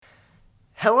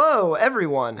Hello,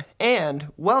 everyone,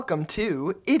 and welcome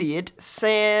to Idiot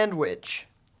Sandwich.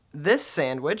 This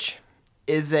sandwich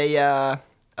is a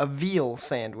veal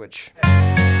sandwich. Well,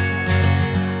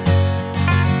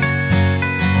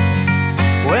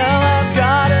 I've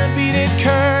got a beaded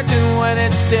curtain when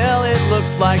it's still, it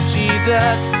looks like Jesus.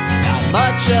 Not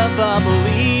much of a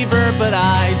believer, but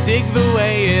I dig the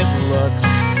way it looks.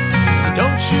 So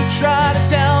don't you try to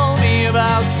tell me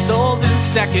about souls and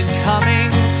second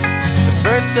comings. The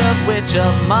first of which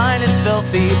of mine is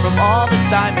filthy from all the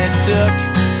time it took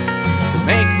to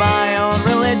make my own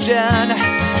religion,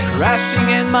 crashing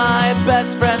in my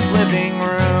best friend's living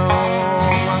room.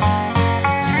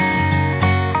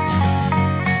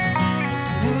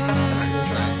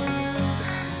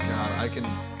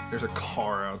 There's a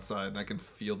car outside and I can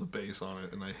feel the bass on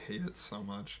it and I hate it so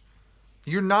much.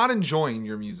 You're not enjoying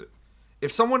your music.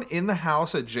 If someone in the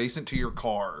house adjacent to your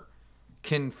car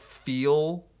can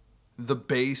feel the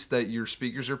bass that your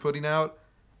speakers are putting out,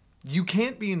 you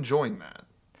can't be enjoying that,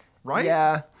 right?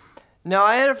 Yeah. No,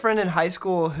 I had a friend in high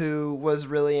school who was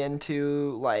really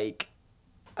into like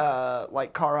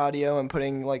car audio and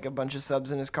putting like a bunch of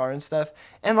subs in his car and stuff.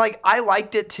 And like I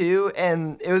liked it too,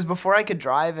 and it was before I could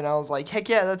drive, and I was like, heck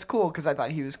yeah, that's cool, because I thought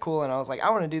he was cool, and I was like,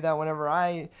 I want to do that whenever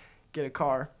I get a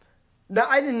car. No,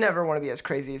 I didn't ever want to be as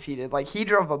crazy as he did. Like he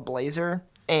drove a Blazer,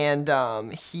 and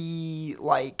the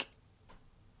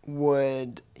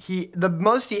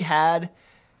most he had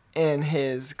in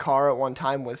his car at one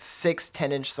time was 6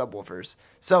 10-inch subwoofers.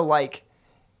 So like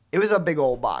it was a big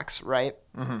old box, right?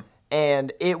 Mm-hmm.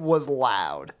 And it was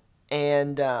loud.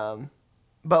 And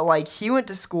but like he went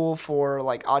to school for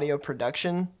like audio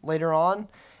production later on,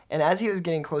 and as he was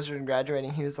getting closer to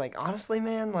graduating, he was like, honestly,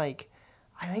 man, like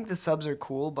I think the subs are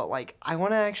cool, but like I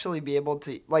want to actually be able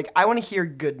to, like, I want to hear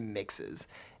good mixes.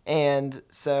 And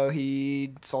so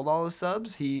he sold all his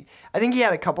subs. I think he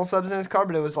had a couple subs in his car,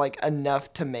 but it was like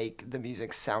enough to make the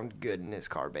music sound good in his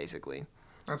car, basically.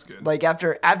 That's good. Like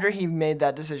after he made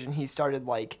that decision, he started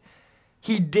like,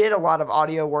 he did a lot of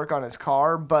audio work on his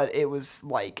car, but it was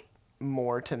like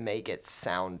more to make it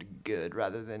sound good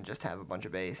rather than just have a bunch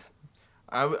of bass.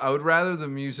 I would rather the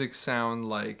music sound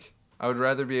like, I would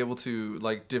rather be able to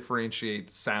like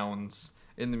differentiate sounds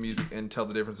in the music and tell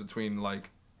the difference between like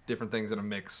different things in a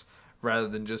mix rather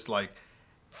than just like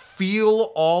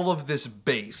feel all of this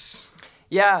bass.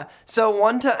 Yeah. So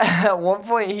at one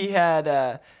point he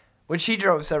had, which he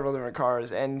drove several different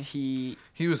cars, and he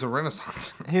was a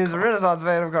Renaissance. He was a Renaissance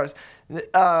fan of cars,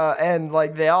 and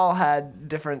like they all had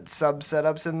different sub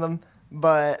setups in them.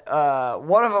 But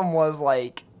one of them was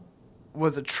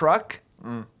a truck,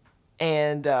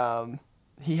 and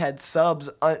he had subs.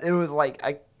 It was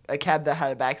like a cab that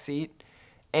had a back seat,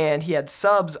 and he had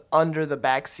subs under the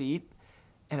back seat.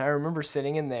 And I remember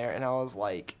sitting in there, and I was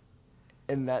like,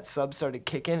 and that sub started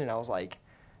kicking, and I was like,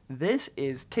 this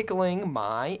is tickling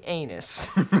my anus.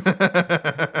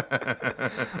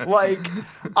 Like,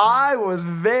 I was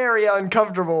very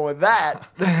uncomfortable with that.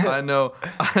 I know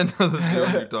the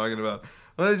feeling you're talking about.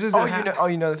 Well, it's just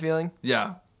you know the feeling?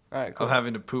 Yeah. All right, cool. Of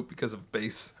having to poop because of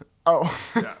bass. Oh.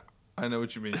 Yeah, I know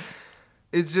what you mean.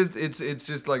 It's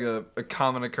just like a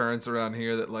common occurrence around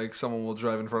here that like someone will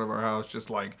drive in front of our house just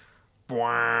like,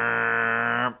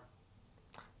 bwah,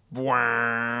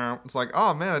 bwah. It's like,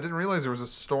 oh man, I didn't realize there was a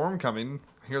storm coming.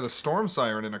 I hear the storm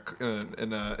siren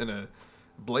in a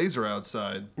Blazer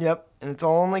outside. Yep, and it's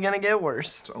only gonna get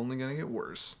worse. It's only gonna get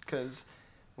worse because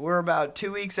we're about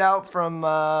 2 weeks out from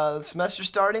the semester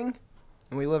starting,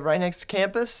 and we live right next to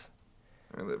campus.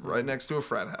 I live right next to a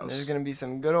frat house. There's gonna be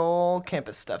some good old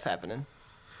campus stuff happening.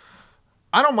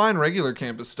 I don't mind regular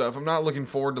campus stuff. I'm not looking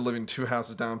forward to living 2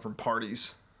 houses down from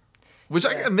parties. Which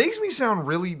it makes me sound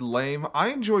really lame.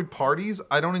 I enjoy parties.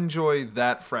 I don't enjoy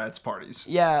that frat's parties.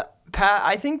 Yeah, Pat,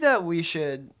 I think that we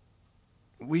should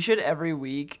every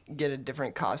week get a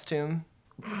different costume,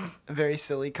 a very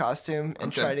silly costume,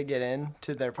 and try to get in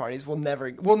to their parties. We'll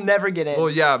never get in. Well,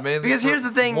 yeah, man. Because here's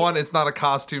the thing. One, it's not a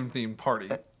costume-themed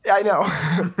party. I know.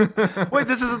 Wait,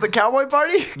 this isn't the cowboy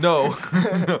party? No.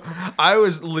 I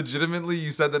was legitimately,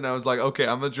 you said that and I was like, okay,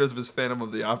 I'm going to dress as Phantom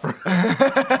of the Opera.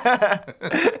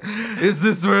 Is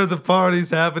this where the party's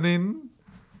happening?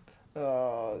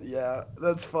 Oh, yeah.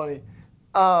 That's funny.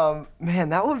 Man,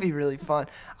 that would be really fun.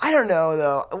 I don't know,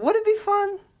 though. Would it be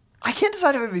fun? I can't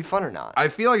decide if it would be fun or not. I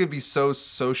feel like it'd be so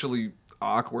socially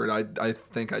awkward. I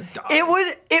think I'd die. It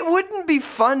wouldn't be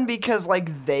fun because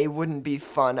like they wouldn't be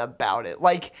fun about it.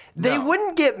 Like they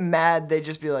wouldn't get mad. They'd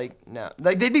just be like, no.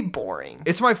 Like they'd be boring.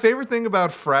 It's my favorite thing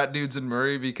about frat dudes in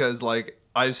Murray because like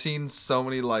I've seen so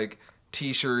many like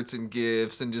t-shirts and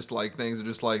gifts and just like things are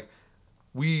just like,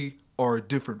 we are a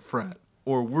different frat.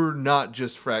 or we're not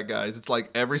just frat guys. It's like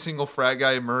every single frat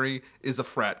guy in Murray is a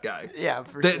frat guy. Yeah,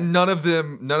 for That sure. none of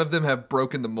them have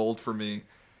broken the mold for me.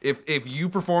 If you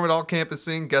perform at All Campus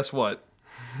Sing, guess what?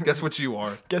 Guess what you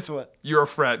are? Guess what? You're a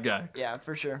frat guy. Yeah,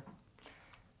 for sure.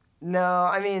 No,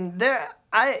 I mean,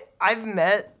 I've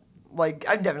met, like,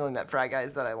 I've definitely met frat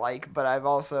guys that I like, but I've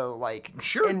also, like...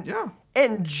 Sure, yeah.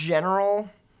 In general,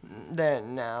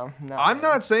 then, no. I'm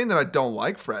not saying that I don't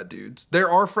like frat dudes. There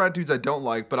are frat dudes I don't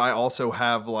like, but I also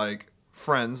have, like,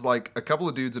 friends, like a couple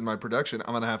of dudes in my production.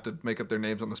 I'm going to have to make up their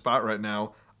names on the spot right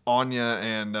now. Anya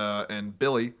and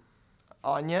Billy.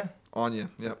 Anya?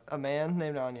 Anya, yep. A man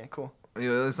named Anya, cool.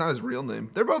 Yeah, it's not his real name.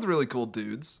 They're both really cool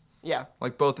dudes. Yeah.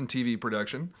 Like, both in TV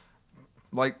production.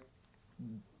 Like,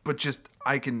 but just,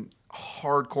 I can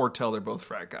hardcore tell they're both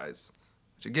frat guys.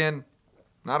 Which, again,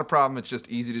 not a problem. It's just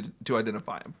easy to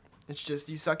identify them. It's just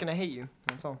you suck and I hate you.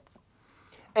 That's all.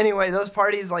 Anyway, those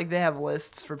parties, like, they have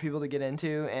lists for people to get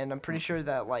into, and I'm pretty sure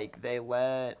that, like, they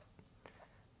let,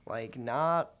 like,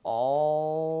 not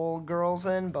all girls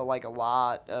in, but, like, a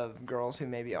lot of girls who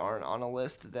maybe aren't on a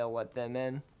list, they'll let them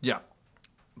in. Yeah.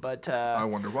 But I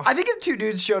wonder why. I think if two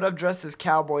dudes showed up dressed as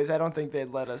cowboys, I don't think they'd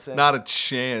let us in. Not a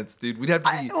chance, dude. We'd have to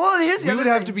be. We would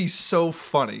have to be so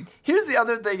funny. Here's the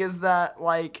other thing: is that,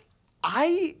 like,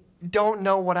 I don't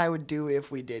know what I would do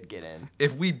if we did get in.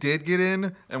 If we did get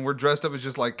in and we're dressed up as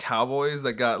just like cowboys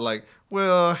that got like,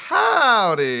 well,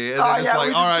 howdy, and then it's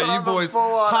like, all right, you boys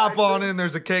hop on in.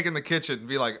 There's a cake in the kitchen. And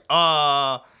be like,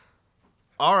 all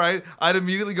right. I'd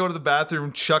immediately go to the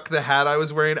bathroom, chuck the hat I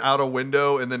was wearing out a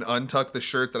window, and then untuck the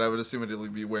shirt that I would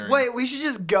assumedly be wearing. Wait, we should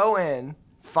just go in,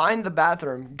 find the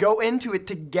bathroom, go into it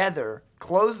together,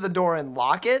 close the door and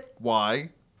lock it. Why?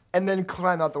 And then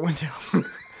climb out the window.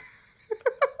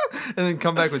 And then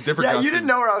come back with different costumes. You didn't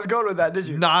know where I was going with that, did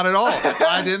you? Not at all.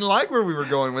 I didn't like where we were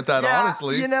going with that,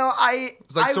 honestly. You know,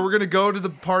 It's like, so we're going to go to the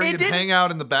party and hang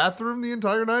out in the bathroom the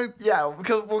entire night? Yeah,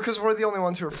 because we're the only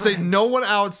ones who are friends. Say no one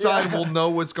outside will know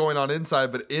what's going on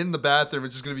inside, but in the bathroom,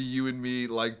 it's just going to be you and me,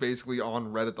 like, basically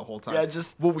on Reddit the whole time. Yeah,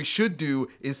 just... What we should do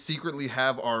is secretly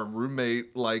have our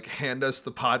roommate, like, hand us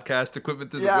the podcast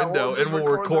equipment through the window, and we'll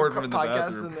record from in the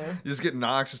bathroom. You just get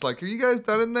knocked, just like, are you guys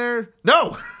done in there?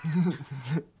 No!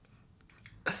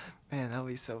 Man, that would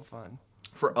be so fun.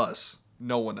 For us,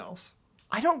 no one else.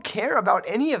 I don't care about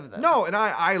any of them. No, and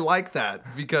I like that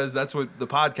because that's what the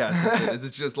podcast is.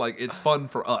 It's just like, it's fun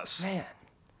for us. Man.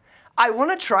 I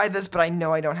want to try this, but I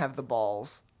know I don't have the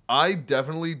balls. I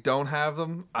definitely don't have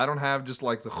them. I don't have just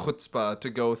like the chutzpah to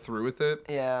go through with it.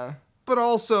 Yeah. But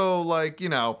also, like, you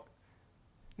know.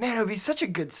 Man, it would be such a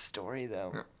good story,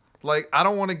 though. Yeah. Like, I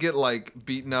don't want to get, like,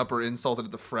 beaten up or insulted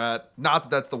at the frat. Not that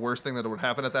that's the worst thing that would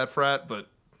happen at that frat, but...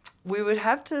 We would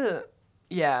have to...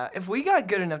 Yeah, if we got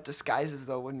good enough disguises,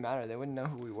 though, it wouldn't matter. They wouldn't know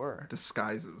who we were.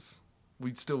 Disguises.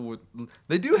 We still would...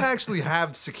 They do actually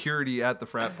have security at the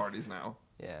frat parties now.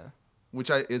 Yeah.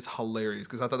 Which is hilarious,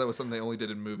 because I thought that was something they only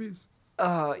did in movies.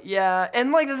 Yeah.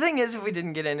 And, like, the thing is, if we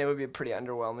didn't get in, it would be a pretty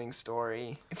underwhelming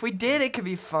story. If we did, it could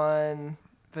be fun.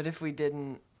 But if we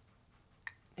didn't,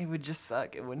 it would just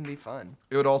suck. It wouldn't be fun.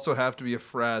 It would also have to be a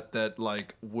frat that,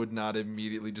 like, would not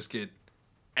immediately just get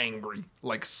angry.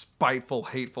 Like, spiteful,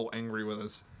 hateful, angry with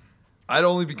us. I'd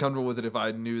only be comfortable with it if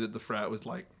I knew that the frat was,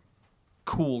 like,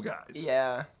 cool guys.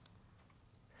 Yeah.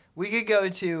 We could go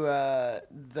to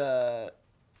the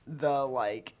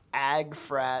like, ag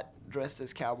frat dressed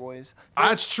as cowboys.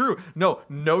 That's true.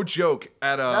 No joke.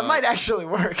 That might actually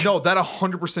work. No, that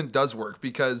 100% does work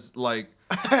because, like,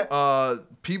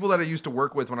 people that I used to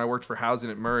work with when I worked for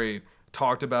housing at Murray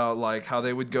talked about, like, how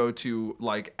they would go to,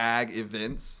 like, ag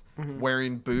events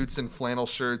wearing boots and flannel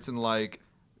shirts and, like,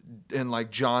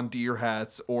 John Deere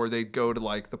hats, or they'd go to,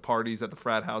 like, the parties at the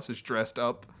frat houses dressed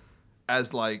up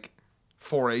as, like,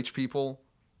 4-H people.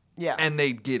 Yeah. And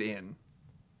they'd get in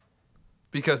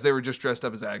because they were just dressed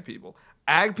up as ag people.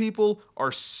 Ag people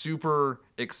are super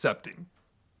accepting.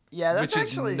 Yeah, that's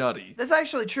actually nutty. That's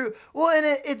actually true. Well, and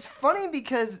it's funny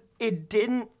because it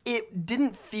didn't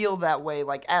feel that way,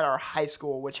 like, at our high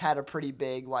school, which had a pretty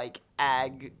big, like,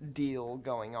 ag deal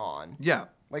going on. Yeah.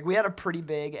 Like, we had a pretty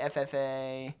big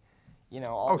FFA,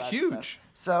 all that huge stuff.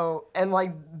 So, and,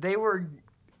 like, they were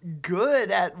good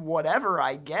at whatever,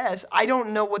 I guess. I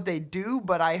don't know what they do,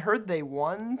 but I heard they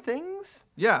won things.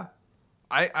 Yeah.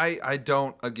 I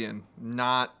don't, again,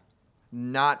 not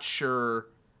sure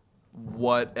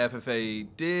what FFA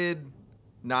did,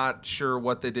 not sure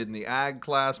what they did in the ag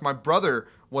class. My brother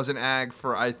was an ag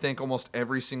for, I think, almost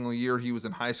every single year he was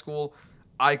in high school.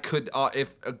 I could,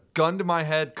 if a gun to my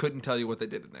head, couldn't tell you what they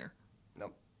did in there.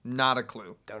 Nope. Not a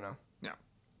clue. Don't know. Yeah.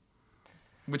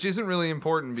 Which isn't really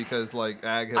important because like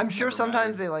ag has I'm sure never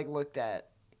sometimes mattered. they like looked at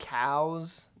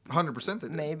cows, 100% they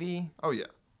did. maybe, Oh yeah.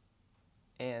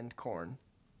 and corn.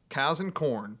 Cows and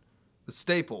corn, the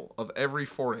staple of every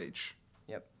 4-H.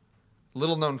 Yep.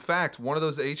 Little known fact, one of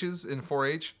those H's in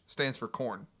 4-H stands for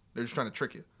corn. They're just trying to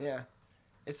trick you. Yeah.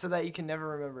 It's so that you can never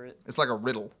remember it. It's like a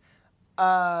riddle.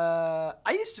 I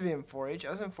used to be in 4-H. I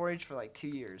was in 4-H for like 2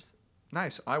 years.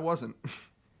 Nice. I wasn't.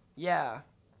 Yeah.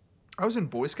 I was in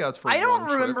Boy Scouts for I one don't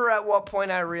trip. remember at what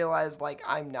point I realized like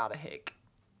I'm not a hick.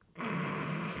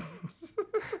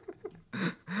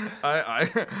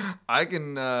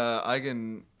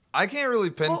 I can't really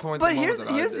pinpoint But the moment that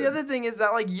I here's did. the other thing is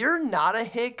that like you're not a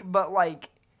hick, but like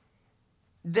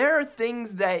there are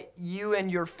things that you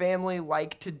and your family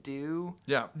like to do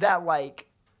Yeah. that like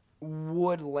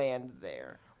would land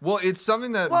there. Well, it's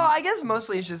something that Well, I guess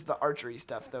mostly it's just the archery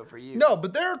stuff though for you. No,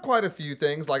 but there are quite a few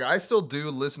things. Like I still do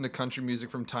listen to country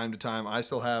music from time to time. I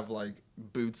still have like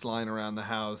boots lying around the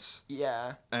house,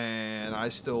 Yeah. and I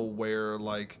still wear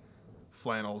like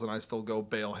flannels, and I still go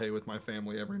bale hay with my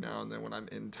family every now and then when I'm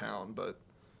in town. But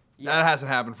that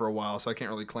hasn't happened for a while, so I can't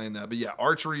really claim that. But yeah,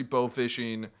 archery, bow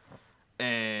fishing,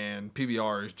 and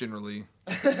PBR is generally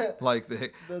like the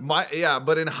hick.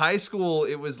 But in high school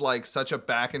it was like such a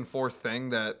back and forth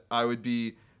thing that I would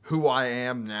be who I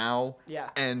am now,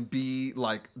 and be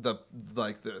like the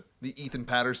Ethan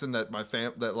Patterson that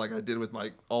I did with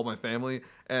all my family,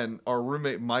 and our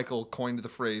roommate Michael coined the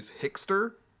phrase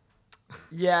hickster.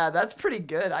 Yeah, that's pretty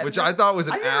good. Which I thought was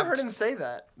an I've never apt. heard him say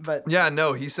that, but Yeah,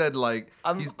 no, he said like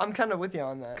I'm kind of with you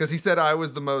on that. because he said I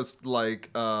was the most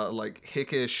like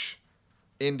hickish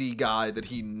indie guy that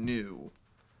he knew.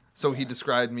 So he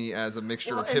described me as a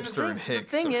mixture of hipster and hick.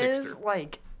 The thing so is, hickster.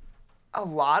 like, a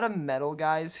lot of metal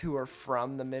guys who are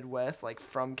from the Midwest, like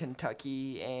from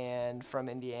Kentucky and from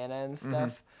Indiana and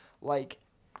stuff, like,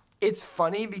 it's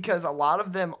funny because a lot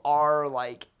of them are,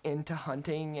 like, into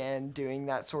hunting and doing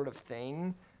that sort of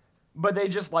thing, but they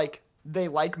just, like, they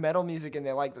like metal music and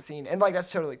they like the scene, and, like,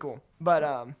 that's totally cool. But,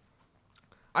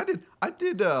 I did.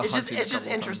 it's hunting a just couple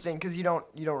of interesting because you don't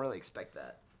really expect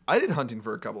that. I did hunting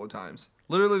for a couple of times.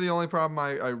 Literally, the only problem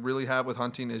I really have with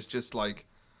hunting is just like,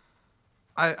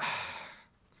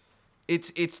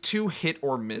 it's too hit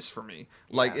or miss for me.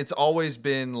 Like it's always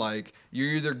been like you're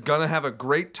either gonna have a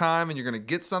great time and you're gonna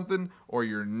get something, or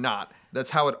you're not. That's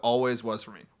how it always was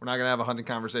for me. We're not gonna have a hunting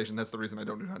conversation. That's the reason I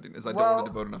don't do hunting. Is I don't want to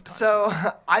devote enough time.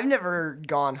 So I've never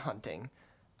gone hunting.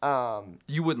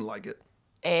 You wouldn't like it.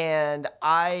 And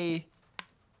I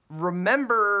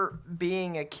remember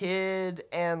being a kid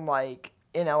and like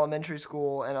in elementary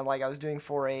school, and like I was doing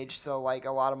 4-H, so like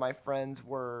a lot of my friends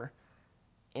were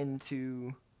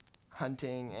into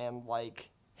hunting and like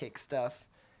hick stuff,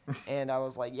 and I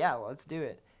was like, yeah, let's do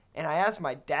it. And I asked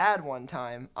my dad one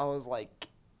time, I was like,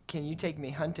 can you take me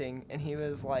hunting? And he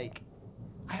was like,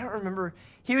 I don't remember.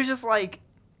 He was just like,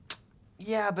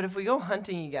 yeah, but if we go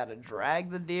hunting, you gotta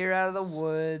drag the deer out of the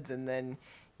woods, and then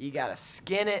you gotta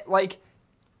skin it. Like,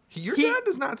 Your dad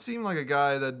does not seem like a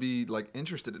guy that'd be like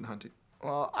interested in hunting.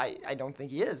 well, I don't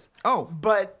think he is. Oh,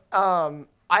 But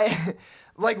I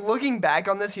like looking back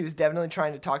on this, he was definitely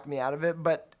trying to talk me out of it.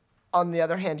 But on the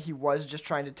other hand, he was just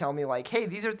trying to tell me like, hey,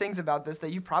 these are things about this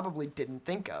that you probably didn't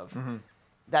think of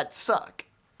that suck.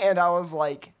 And I was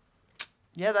like,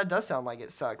 yeah, that does sound like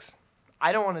it sucks.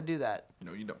 I don't want to do that.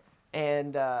 no, you don't.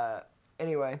 And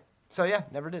anyway, so yeah,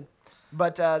 never did.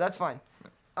 But that's fine.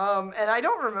 And I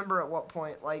don't remember at what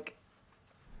point, like,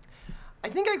 I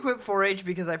think I quit 4-H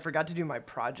because I forgot to do my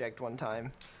project one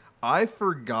time. I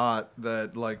forgot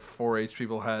that like 4-H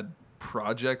people had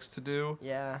projects to do.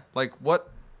 Yeah. Like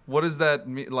what does that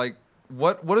mean? Like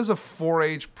what is a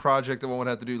 4-H project that one would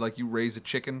have to do? Like you raise a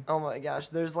chicken? Oh my gosh,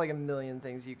 there's like a million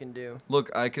things you can do.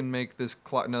 Look, I can make this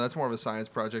clock. No, that's more of a science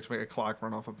project to make a clock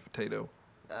run off a potato.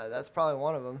 That's probably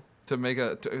one of them. So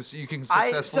you can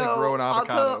successfully grow an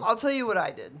avocado. I'll tell you what I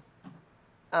did.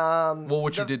 Well,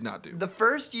 what you did not do. The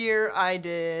first year I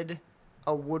did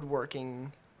a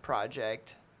woodworking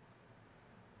project.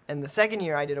 And the second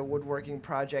year I did a woodworking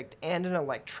project and an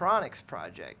electronics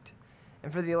project.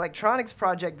 And for the electronics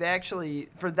project, they actually,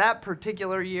 for that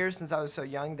particular year, since I was so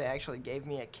young, they actually gave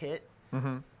me a kit.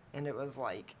 Mm-hmm. And it was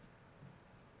like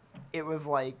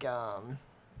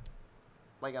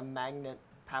a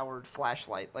magnet-powered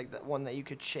flashlight, like the one that you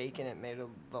could shake and it made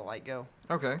the light go.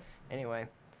 Okay. Anyway,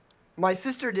 my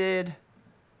sister did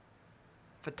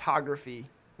photography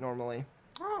normally.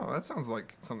 Oh, that sounds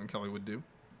like something Kelly would do.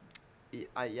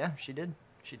 Yeah, she did.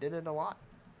 She did it a lot.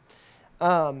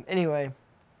 Anyway,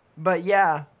 but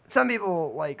yeah, some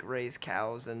people like raise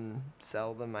cows and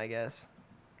sell them, I guess.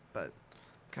 But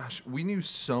Gosh, we knew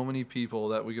so many people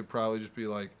that we could probably just be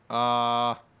like,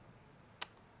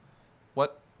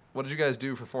 what did you guys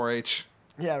do for 4-H?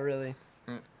 Yeah, really.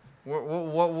 What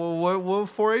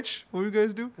 4-H? What do you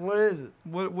guys do? What is it?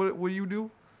 What do you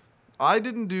do? I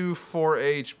didn't do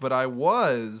 4-H, but I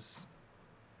was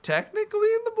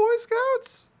technically in the Boy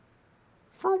Scouts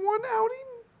for one outing.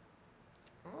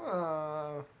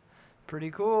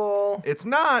 Pretty cool. It's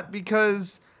not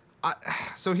because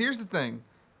so here's the thing.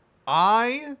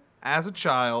 I, as a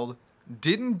child,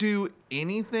 didn't do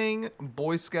anything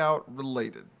Boy Scout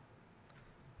related.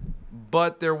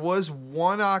 But there was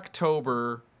one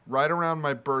October, right around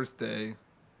my birthday,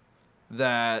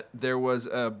 that there was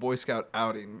a Boy Scout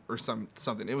outing or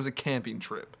something. It was a camping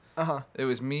trip. Uh-huh. It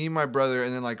was me, my brother,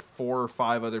 and then like 4 or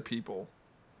 5 other people.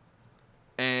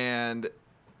 And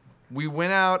we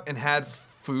went out and had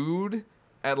food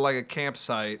at like a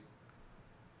campsite.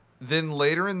 Then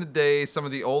later in the day, some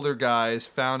of the older guys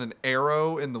found an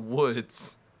arrow in the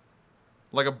woods,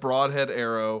 like a broadhead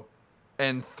arrow,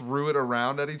 and threw it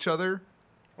around at each other.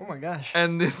 Oh my gosh.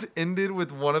 And this ended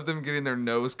with one of them getting their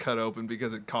nose cut open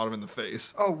because it caught him in the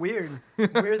face. Oh, weird.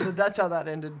 Weird that that's how that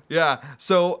ended. Yeah,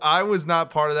 so I was not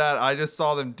part of that. I just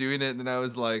saw them doing it, and then I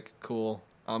was like, cool,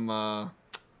 I'm gonna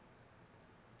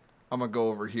go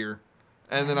over here.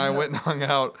 And then I went and hung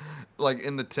out, like,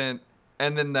 in the tent.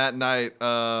 And then that night,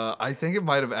 I think it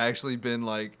might have actually been,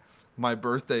 like, my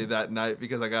birthday that night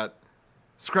because I got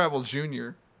Scrabble Jr.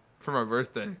 for my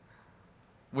birthday,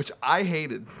 which I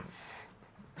hated.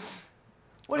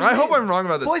 What do you I hope mean? I'm wrong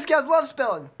about this. Boy Scouts love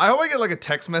spelling. I hope I get, like, a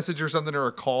text message or something or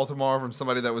a call tomorrow from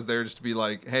somebody that was there just to be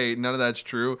like, hey, none of that's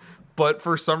true. But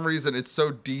for some reason, it's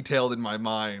so detailed in my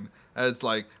mind. And it's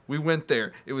like, we went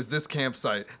there. It was this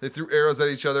campsite. They threw arrows at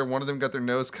each other. One of them got their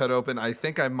nose cut open. I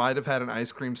think I might have had an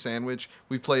ice cream sandwich.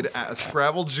 We played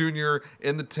Scrabble Jr.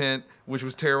 in the tent, which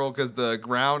was terrible because the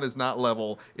ground is not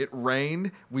level. It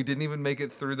rained. We didn't even make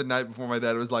it through the night before my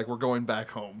dad was like, we're going back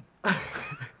home.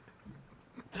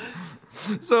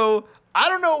 So, I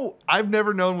don't know. I've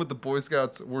never known what the Boy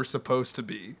Scouts were supposed to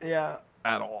be Yeah.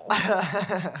 at all.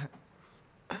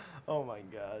 Oh my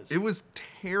gosh. It was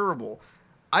terrible.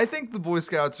 I think the Boy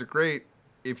Scouts are great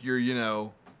if you're,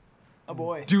 A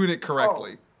boy. doing it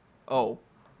correctly. Oh.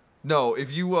 No,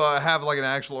 if you have like an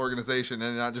actual organization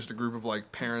and not just a group of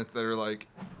like parents that are like,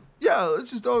 yeah, let's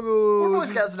just all go. We're Boy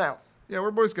Scouts now. Yeah,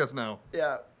 we're Boy Scouts now.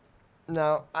 Yeah.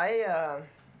 No,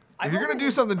 If you're gonna do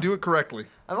something, do it correctly.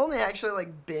 I've only actually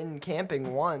like been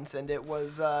camping once, and it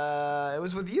was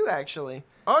with you actually.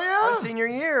 Oh yeah. Our senior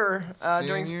year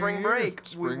during Senior spring year. break.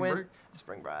 Spring we went break.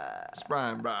 spring break.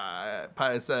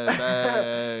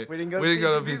 We didn't go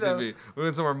to PCB. though. We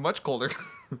went somewhere much colder.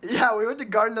 Yeah, we went to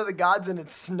Garden of the Gods and it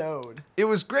snowed. It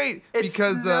was great It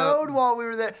because snowed while we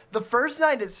were there. The first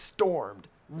night it stormed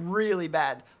really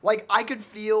bad. Like I could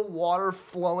feel water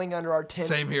flowing under our tent.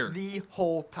 Same here. The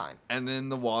whole time. and then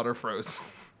the water froze.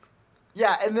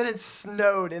 Yeah, and then it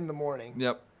snowed in the morning.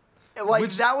 Yep. Like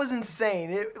Which- that was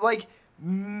insane. It like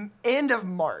end of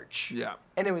March. Yeah.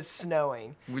 And it was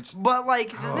snowing. But But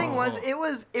the thing was, it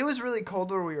was really cold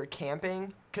where we were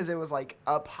camping because it was like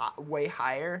up way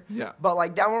higher. Yeah. But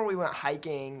like down where we went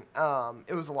hiking,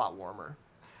 it was a lot warmer.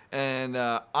 And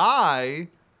I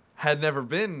had never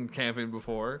been camping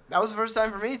before. That was the first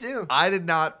time for me too. I did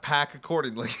not pack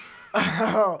accordingly.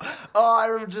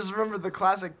 I just remember the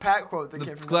classic Pat quote that The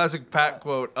came from classic Pat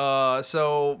quote.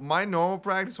 So my normal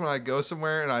practice when I go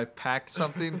somewhere and I've packed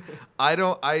something,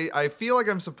 I feel like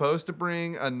I'm supposed to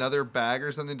bring another bag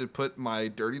or something to put my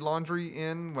dirty laundry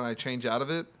in when I change out of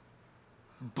it.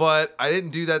 But I didn't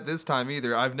do that this time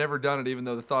either. I've never done it, even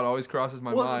though the thought always crosses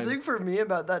my Well, mind. the thing for me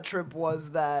about that trip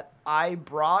was that I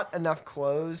brought enough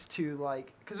clothes to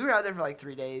because we were out there for like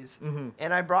 3 days,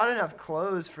 and I brought enough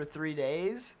clothes for 3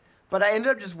 days, but I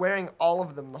ended up just wearing all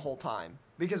of them the whole time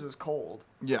because it was cold.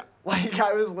 Yeah. Like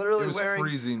I was literally It was wearing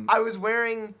freezing. I was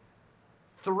wearing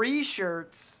 3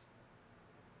 shirts,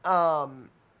 and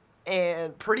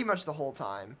pretty much the whole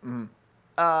time,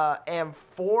 and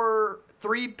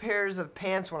 3 pairs of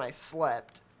pants when I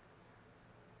slept.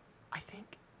 I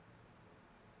think.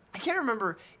 I can't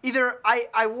remember. Either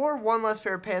I wore one less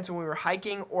pair of pants when we were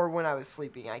hiking or when I was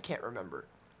sleeping. I can't remember.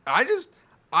 I just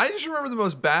remember the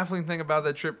most baffling thing about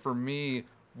that trip for me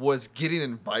was getting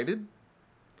invited.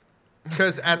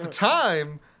 Because at the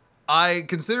time, I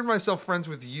considered myself friends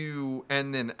with you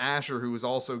and then Asher, who was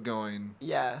also going.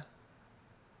 Yeah.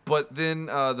 But then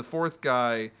the fourth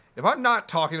guy, if I'm not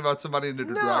talking about somebody in a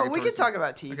No, derogatory we can talk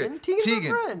about Tegan. Tegan's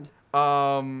my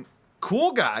friend.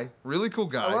 Cool guy, really cool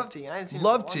guy. I love Tegan. I haven't seen him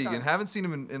Love in a long Tegan. time. Haven't seen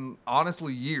him in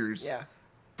honestly years. Yeah.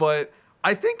 But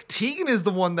I think Tegan is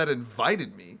the one that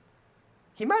invited me.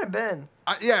 He might have been.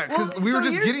 Yeah, because Well, we were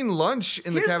so just getting lunch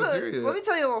in the cafeteria. Let me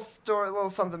tell you a little story, a little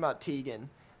something about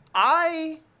Tegan.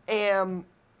 I am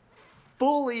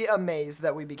fully amazed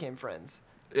that we became friends.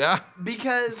 Yeah.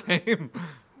 Because, Same.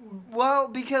 well,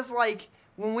 because like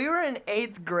when we were in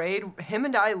 8th grade, him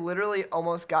and I literally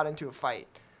almost got into a fight.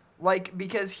 Like,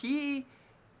 because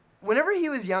whenever he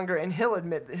was younger, and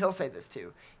he'll say this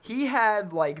too, he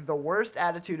had like the worst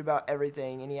attitude about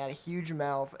everything, and he had a huge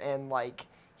mouth, and like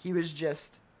he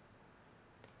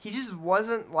just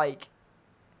wasn't like,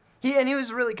 he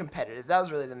was really competitive. That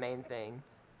was really the main thing.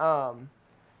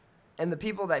 And the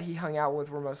people that he hung out with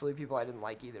were mostly people I didn't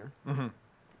like either. Mm-hmm.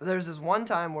 There's this one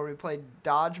time where we played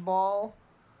dodgeball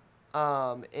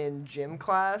in gym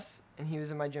class, and he was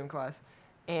in my gym class,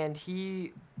 and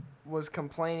he was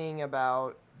complaining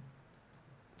about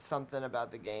something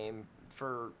about the game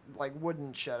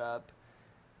wouldn't shut up,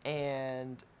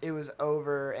 and it was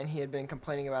over, and he had been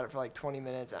complaining about it for like 20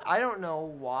 minutes. And I don't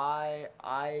know why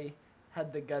I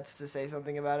had the guts to say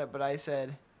something about it, but I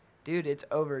said, dude, it's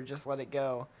over, just let it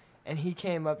go. And he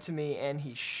came up to me and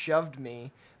he shoved me.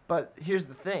 But here's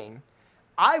the thing.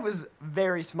 I was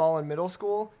very small in middle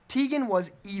school. Tegan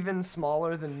was even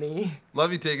smaller than me.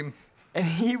 Love you, Tegan. And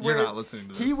You're not listening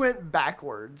to this. He went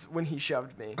backwards when he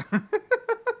shoved me.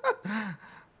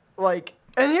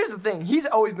 And here's the thing. He's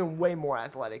always been way more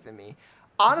athletic than me.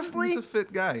 Honestly, he's a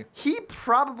fit guy. He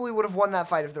probably would have won that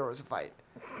fight if there was a fight.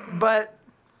 But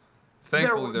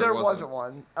thankfully there wasn't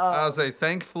one. I'll say,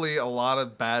 thankfully, a lot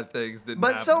of bad things didn't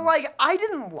happen. But so, I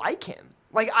didn't like him.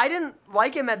 I didn't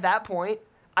like him at that point.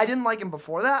 I didn't like him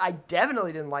before that. I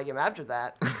definitely didn't like him after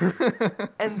that.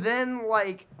 And then,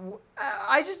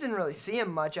 I just didn't really see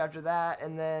him much after that.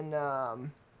 And then,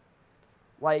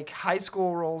 high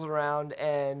school rolls around,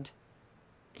 and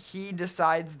he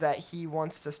decides that he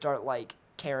wants to start,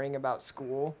 caring about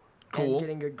school. Cool. And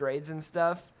getting good grades and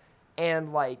stuff.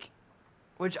 And,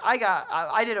 which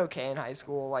I did okay in high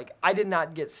school. I did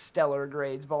not get stellar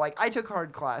grades, but, I took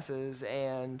hard classes,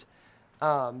 and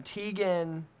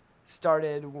Tegan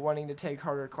started wanting to take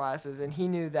harder classes, and he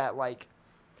knew that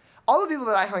all the people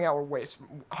that I hung out with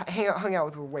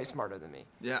were way smarter than me.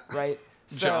 Yeah. Right?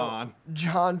 So,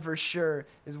 John for sure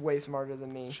is way smarter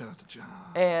than me. Shout out to John.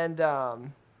 And that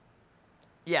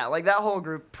whole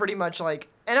group pretty much and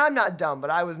I'm not dumb, but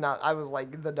I was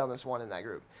the dumbest one in that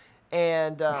group.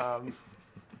 And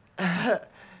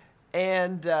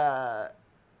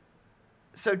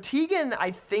so Tegan,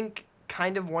 I think,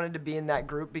 kind of wanted to be in that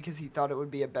group because he thought it would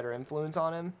be a better influence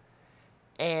on him.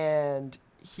 And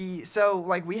we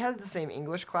had the same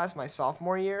English class my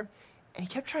sophomore year, and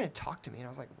he kept trying to talk to me, and I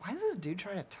was like, why is this dude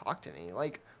trying to talk to me?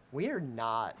 We're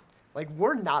not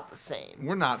the same.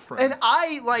 We're not friends. And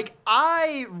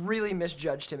I really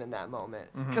misjudged him in that moment,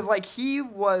 because he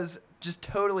was just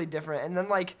totally different. And then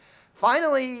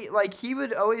finally, he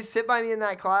would always sit by me in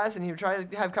that class, and he would try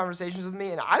to have conversations with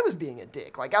me, and I was being a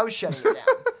dick. I was shutting it down.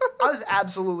 I was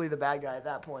absolutely the bad guy at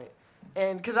that point.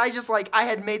 And because I just, I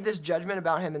had made this judgment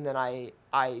about him, and then I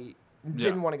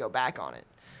didn't want to go back on it.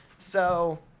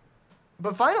 So,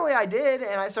 but finally I did,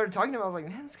 and I started talking to him. I was like,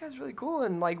 man, this guy's really cool.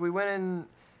 And, we went and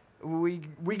we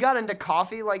got into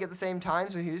coffee, at the same time.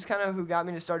 So he was kind of who got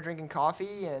me to start drinking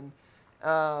coffee. And,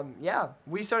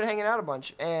 we started hanging out a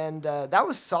bunch. And that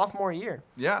was sophomore year.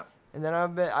 Yeah. And then I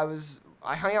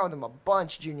hung out with him a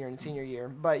bunch junior and senior year.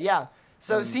 But, yeah.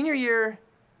 So senior year,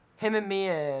 him and me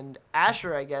and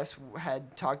Asher, I guess,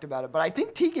 had talked about it. But I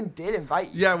think Tegan did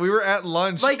invite you. Yeah, we were at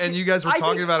lunch, and you guys were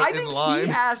talking about it in line.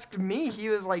 He asked me, he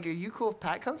was like, are you cool if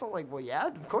Pat comes? I'm like, well, yeah,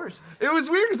 of course. It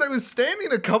was weird because I was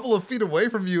standing a couple of feet away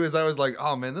from you as I was like,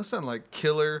 oh, man, this sounds like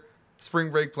killer spring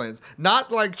break plans.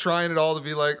 Not trying at all to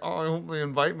be like, oh, I hope they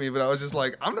invite me. But I was just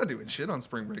like, I'm not doing shit on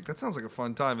spring break. That sounds like a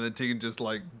fun time. And then Tegan just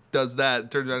does that.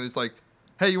 Turns around and it's like,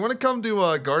 hey, you want to come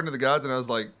to Garden of the Gods? And I was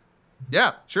like,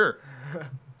 yeah, sure.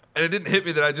 And it didn't hit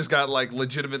me that I just got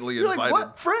legitimately invited. You're like,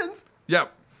 what? Friends?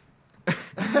 Yep.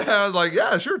 And I was like,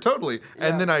 yeah, sure, totally. Yeah.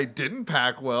 And then I didn't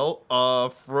pack well,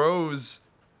 froze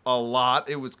a lot.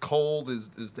 It was cold as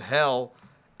hell.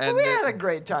 And we had a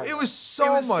great time. It was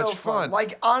so much fun.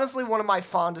 Honestly, one of my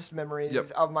fondest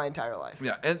memories of my entire life.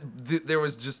 Yeah, and there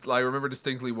was just, I remember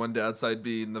distinctly one day outside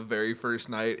being the very first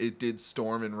night, it did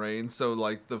storm and rain, so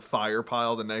the fire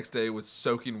pile the next day was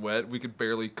soaking wet. We could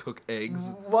barely cook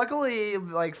eggs. Luckily,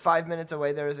 5 minutes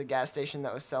away, there was a gas station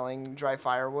that was selling dry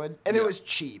firewood, and it was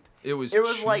cheap. It was cheap.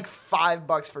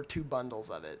 $5 for 2 bundles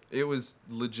of it. It was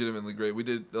legitimately great. We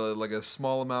did a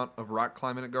small amount of rock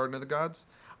climbing at Garden of the Gods.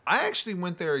 I actually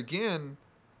went there again,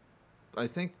 I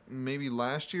think maybe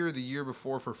last year or the year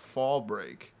before for fall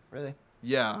break. Really?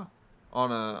 Yeah,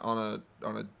 on a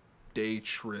day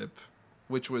trip.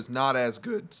 which was not as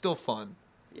good. Still fun.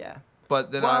 Yeah.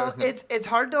 But then Well, it's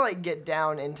hard to like get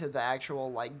down into the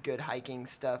actual like good hiking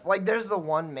stuff. Like there's the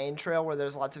one main trail where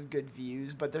there's lots of good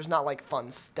views, but there's not like fun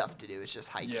stuff to do. It's just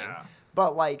hiking. Yeah.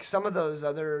 But like some of those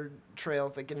other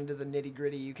trails that get into the nitty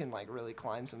gritty, you can like really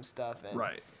climb some stuff. And,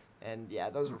 Right. And yeah,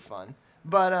 those were fun.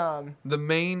 But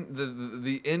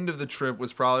the end of the trip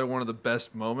was probably one of the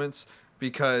best moments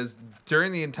because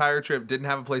during the entire trip didn't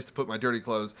have a place to put my dirty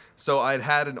clothes. So I'd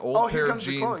had an old pair of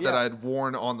jeans that I'd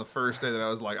worn on the first day that I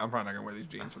was like, I'm probably not gonna wear these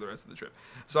jeans for the rest of the trip.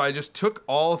 So I just took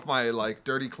all of my like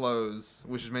dirty clothes,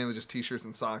 which is mainly just t-shirts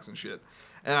and socks and shit,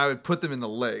 and I would put them in the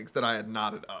legs that I had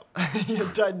knotted up. You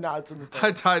tied knots in the pants.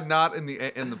 I tied knot in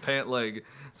the pant leg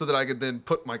so that I could then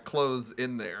put my clothes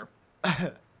in there.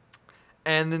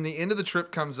 And then the end of the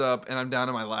trip comes up, and I'm down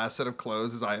to my last set of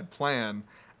clothes as I had planned.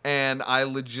 And I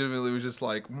legitimately was just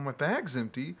like, well, my bag's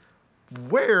empty.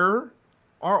 Where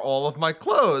are all of my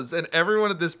clothes? And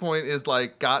everyone at this point is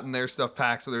like gotten their stuff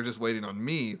packed, so they're just waiting on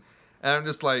me. And I'm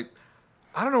just like,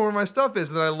 I don't know where my stuff is.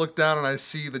 And then I look down and I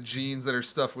see the jeans that are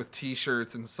stuffed with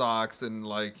t-shirts and socks and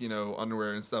like, you know,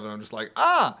 underwear and stuff. And I'm just like,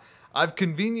 I've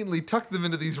conveniently tucked them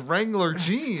into these Wrangler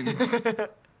jeans.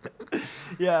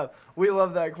 Yeah, we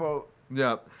love that quote.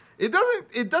 Yeah.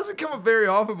 It doesn't come up very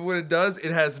often, but when it does,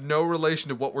 it has no relation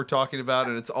to what we're talking about,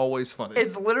 and it's always funny.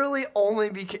 It's literally only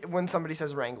when somebody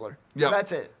says Wrangler. Yeah,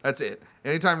 that's it. That's it.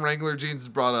 Anytime Wrangler jeans is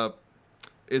brought up,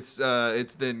 it's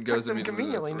then goes them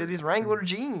conveniently into these Wrangler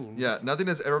jeans. Yeah, nothing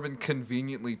has ever been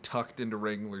conveniently tucked into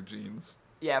Wrangler jeans.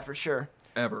 Yeah, for sure.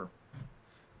 Ever.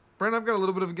 Brent, I've got a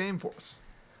little bit of a game for us.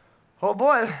 Oh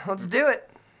boy, let's do it.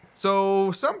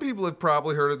 So some people have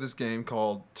probably heard of this game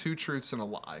called Two Truths and a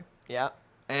Lie. Yeah.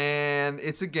 And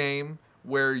it's a game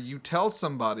where you tell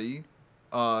somebody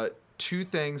two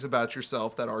things about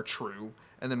yourself that are true,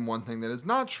 and then one thing that is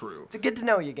not true. It's a get to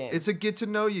know you game. It's a get to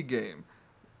know you game.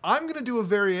 I'm going to do a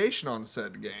variation on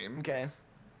said game. Okay.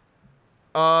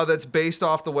 That's based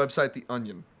off the website The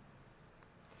Onion.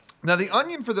 Now, The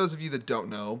Onion, for those of you that don't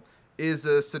know, is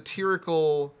a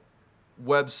satirical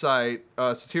website,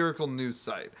 satirical news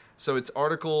site. So its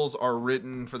articles are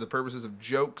written for the purposes of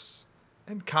jokes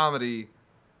and comedy,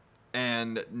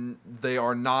 and they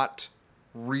are not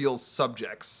real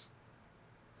subjects.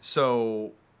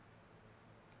 So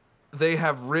they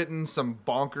have written some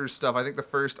bonkers stuff. I think the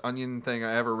first Onion thing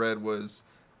I ever read was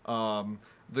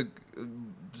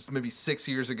just maybe 6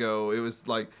 years ago. It was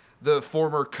like the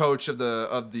former coach of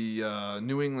the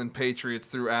New England Patriots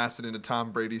threw acid into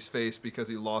Tom Brady's face because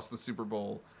he lost the Super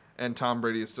Bowl, and Tom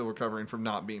Brady is still recovering from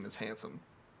not being as handsome.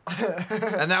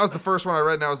 And that was the first one I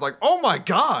read, and I was like, oh my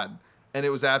God. And it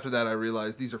was after that I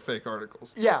realized these are fake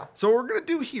articles. Yeah. So what we're going to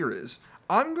do here is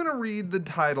I'm going to read the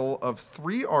title of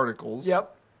 3 articles.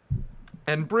 Yep.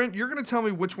 And Brent, you're going to tell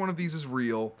me which one of these is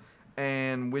real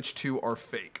and which 2 are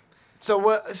fake. So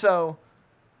what? So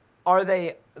are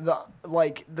they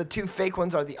the 2 fake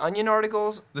ones are the Onion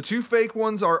articles? The 2 fake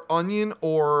ones are Onion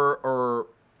or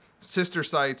sister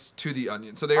sites to the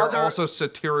Onion. So they are also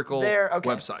satirical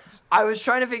websites. I was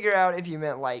trying to figure out if you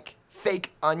meant like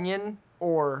fake Onion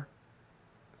or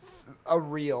a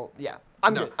real. Yeah.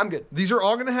 I'm good. These are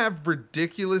all going to have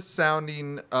ridiculous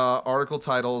sounding article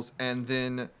titles, and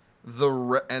then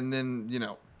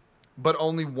but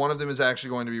only one of them is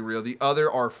actually going to be real. The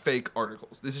other are fake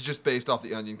articles. This is just based off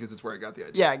The Onion because it's where I got the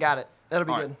idea. Yeah, I got it. That'll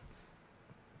be good. Right.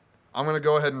 I'm going to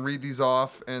go ahead and read these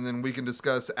off, and then we can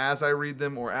discuss as I read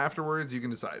them or afterwards. You can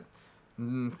decide.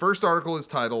 First article is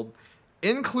titled,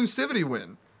 Inclusivity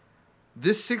Win.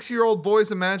 This 6-year-old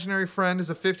boy's imaginary friend is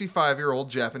a 55-year-old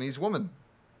Japanese woman.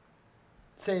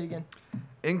 Say it again.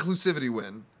 Inclusivity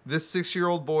win. This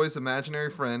 6-year-old boy's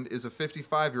imaginary friend is a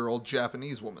 55-year-old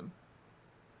Japanese woman.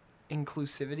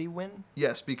 Inclusivity win?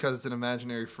 Yes, because it's an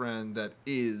imaginary friend that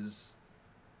is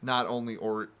not only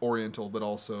Oriental, but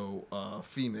also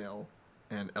female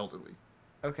and elderly.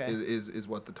 Okay. Is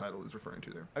what the title is referring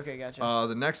to there. Okay, gotcha.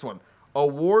 The next one.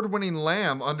 Award-winning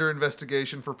lamb under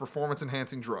investigation for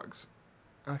performance-enhancing drugs.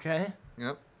 Okay.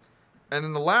 Yep. And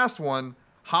then the last one,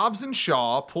 Hobbs and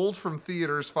Shaw pulled from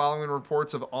theaters following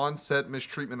reports of on-set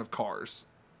mistreatment of cars.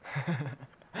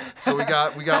 So we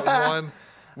got one.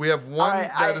 We have one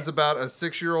that is about a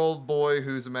 6-year-old boy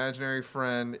whose imaginary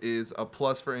friend is a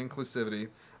plus for inclusivity.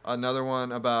 Another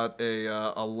one about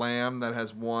a lamb that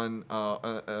has won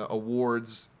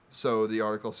awards. So the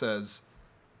article says,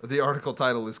 the article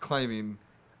title is claiming,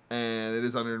 and it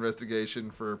is under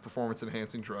investigation for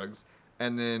performance-enhancing drugs.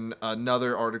 And then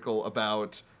another article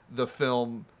about the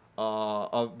film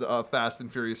of the Fast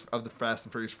and Furious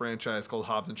franchise called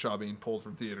Hobbs and Shaw being pulled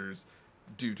from theaters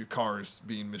due to cars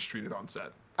being mistreated on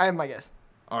set. I have my guess.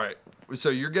 All right. So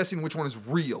you're guessing which one is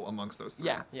real amongst those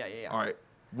three? Yeah. All right.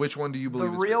 Which one do you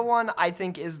believe The is real one, I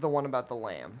think, is the one about the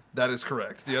lamb. That is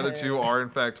correct. The other two are in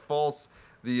fact false.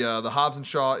 The Hobbs and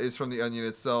Shaw is from the Onion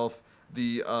itself.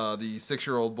 The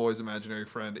 6-year-old boy's imaginary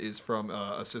friend is from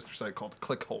a sister site called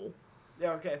Clickhole.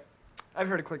 Yeah, okay. I've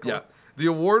heard of Clickhole. Yeah. The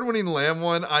award-winning lamb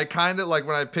one, I kind of like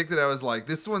when I picked it. I was like,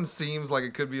 this one seems like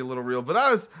it could be a little real, but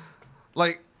I was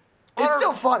like, It's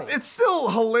still funny. It's still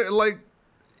hilarious. Like,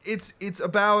 it's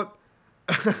about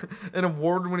an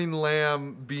award-winning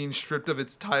lamb being stripped of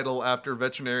its title after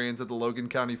veterinarians at the Logan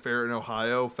County Fair in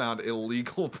Ohio found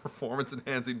illegal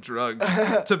performance-enhancing drugs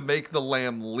to make the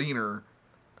lamb leaner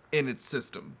in its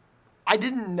system. I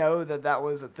didn't know that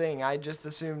was a thing. I just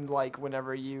assumed, like,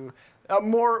 whenever you...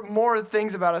 more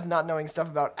things about us not knowing stuff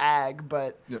about ag,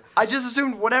 but Yeah. I just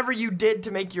assumed whatever you did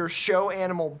to make your show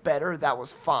animal better, that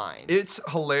was fine. It's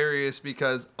hilarious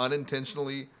because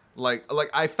unintentionally, like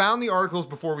I found the articles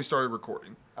before we started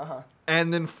recording. Uh-huh.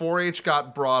 And then 4-H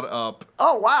got brought up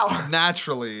Oh, wow.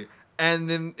 naturally. And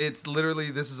then it's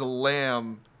literally, this is a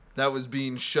lamb that was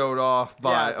being showed off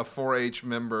by Yeah. a 4-H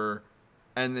member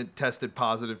and it tested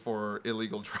positive for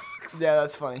illegal drugs. Yeah,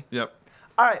 that's funny. Yep.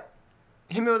 All right.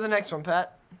 Hit me with the next one,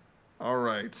 Pat. All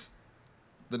right.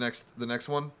 The next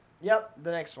one? Yep,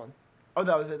 the next one. Oh,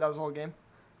 that was it? That was the whole game?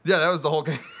 Yeah, that was the whole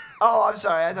game. Oh, I'm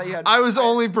sorry. I thought you had... I was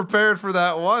only prepared for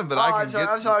that one, but I can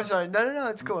I'm sorry. No.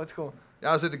 It's cool.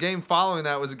 I was at the game following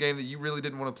that was a game that you really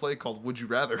didn't want to play called Would You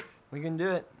Rather. We can do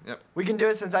it. Yep. We can do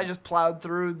it since I just plowed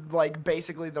through, like,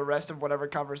 basically the rest of whatever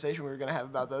conversation we were going to have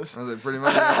about those. Was it pretty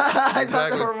much? I Exactly.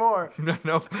 thought there were more.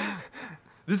 No.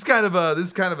 This is kind of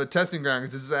a testing ground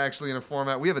because this is actually in a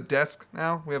format. We have a desk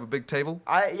now. We have a big table.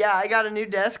 I got a new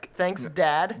desk. Thanks,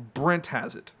 Dad. Brent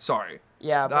has it. Sorry.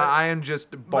 Yeah, but... I am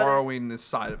just borrowing this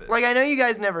side of it. Like, I know you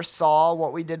guys never saw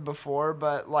what we did before,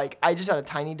 but, like, I just had a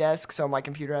tiny desk, so my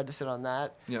computer had to sit on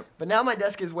that. Yep. But now my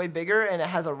desk is way bigger, and it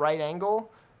has a right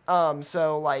angle.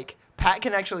 So, like, Pat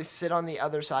can actually sit on the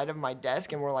other side of my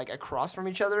desk, and we're, like, across from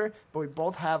each other, but we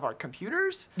both have our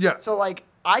computers. Yeah. So, like,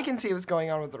 I can see what's going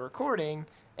on with the recording,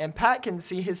 and Pat can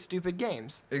see his stupid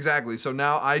games. Exactly. So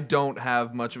now I don't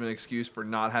have much of an excuse for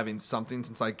not having something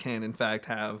since I can, in fact,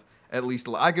 have at least...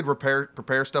 I could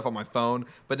prepare stuff on my phone,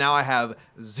 but now I have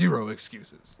zero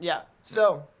excuses. Yeah.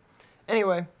 So,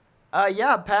 anyway.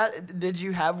 Yeah, Pat, did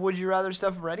you have Would You Rather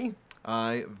stuff ready?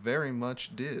 I very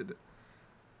much did.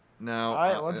 Now,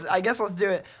 All right, I guess let's do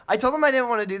it. I told him I didn't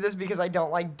want to do this because I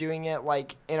don't like doing it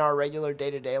like in our regular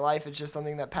day-to-day life. It's just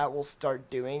something that Pat will start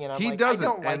doing, and I'm he like, doesn't. I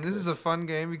don't like And this is a fun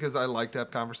game because I like to have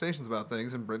conversations about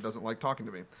things, and Brent doesn't like talking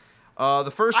to me.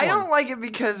 The first one. I don't like it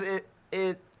because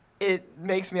it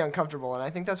makes me uncomfortable, and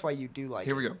I think that's why you do like it.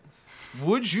 Here we go.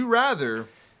 Would you rather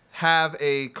have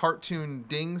a cartoon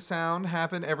ding sound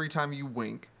happen every time you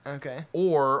wink, Okay.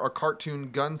 or a cartoon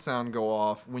gun sound go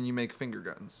off when you make finger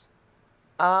guns?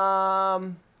 I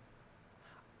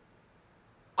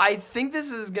think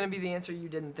this is going to be the answer you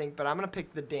didn't think, but I'm going to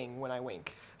pick the ding when I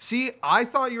wink. See, I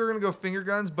thought you were going to go finger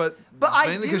guns, but I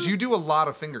mainly because do- you do a lot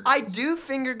of finger guns. I do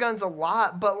finger guns a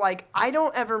lot, but, like, I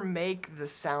don't ever make the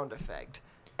sound effect.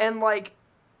 And, like,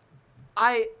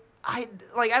 I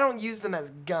don't use them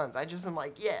as guns. I just am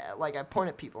like, yeah, like, I point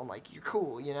at people. I'm like, you're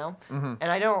cool, you know? Mm-hmm.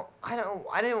 And I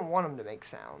didn't want them to make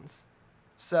sounds.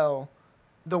 So,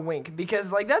 the wink,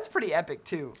 because, like, that's pretty epic,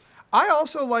 too. I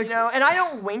also like... You know, and I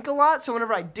don't wink a lot, so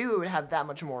whenever I do, it would have that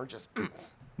much more just...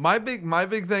 My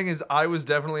big thing is I was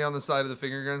definitely on the side of the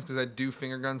finger guns because I do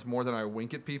finger guns more than I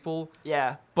wink at people.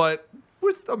 Yeah. But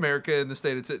with America and the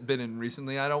state it's been in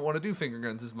recently, I don't want to do finger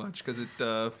guns as much because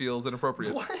it feels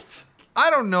inappropriate. What?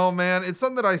 I don't know, man. It's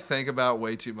something that I think about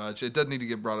way too much. It doesn't need to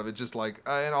get brought up. It's just like,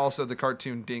 and also the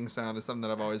cartoon ding sound is something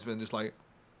that I've always been just like,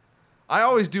 I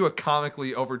always do a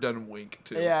comically overdone wink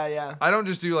too. Yeah. I don't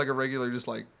just do like a regular, just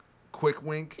like quick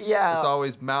wink. Yeah. It's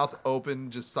always mouth open,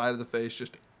 just side of the face,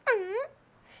 just.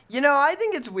 You know, I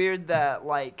think it's weird that,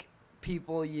 like,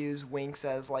 people use winks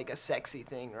as, like, a sexy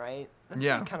thing, right? That's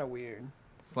Yeah. kind of weird.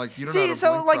 It's like you don't know how See, to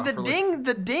so, blink like, properly.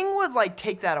 the ding would, like,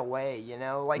 take that away, you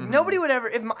know? Like, Mm-hmm. nobody would ever,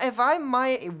 if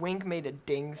my wink made a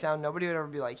ding sound, nobody would ever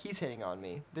be like, he's hitting on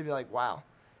me. They'd be like, wow,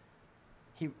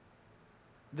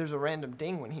 there's a random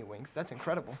ding when he winks. That's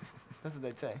incredible. That's what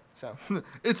they'd say, so.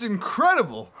 It's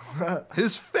incredible.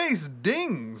 His face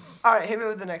dings. All right, hit me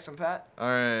with the next one, Pat. All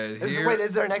right, here. Wait,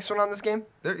 is there a next one on this game?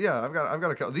 Yeah, I've got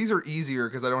a couple. These are easier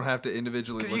because I don't have to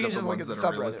individually 'Cause look you up can the just look ones at that the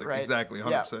are subreddit, realistic. right? Exactly,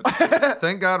 Yeah. 100%.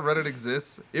 Thank God Reddit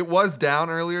exists. It was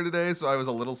down earlier today, so I was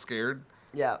a little scared,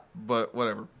 Yeah. but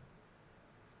whatever.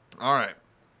 All right.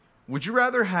 Would you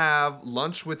rather have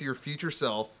lunch with your future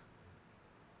self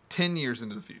 10 years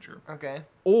into the future, Okay.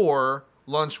 or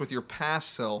lunch with your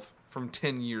past self from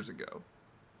 10 years ago?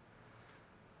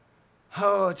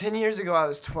 Oh, 10 years ago I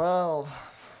was 12.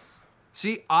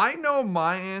 See, I know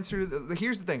my answer.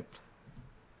 Here's the thing.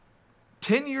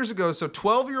 10 years ago, so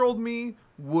 12-year-old me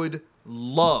would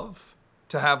love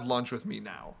to have lunch with me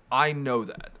now. I know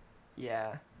that.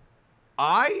 Yeah.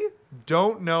 I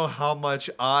don't know how much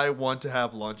I want to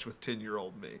have lunch with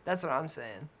 10-year-old me. That's what I'm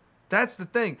saying. That's the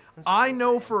thing. That's what I I'm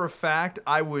know saying. for a fact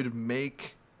I would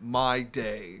make my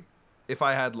day if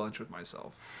I had lunch with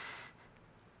myself.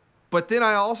 But then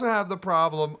I also have the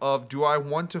problem of, do I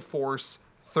want to force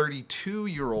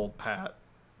 32-year-old Pat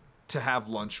to have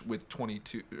lunch with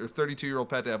 22, or 32-year-old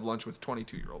Pat to have lunch with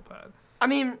 22-year-old Pat? I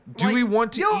mean, Do we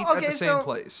want to eat at the same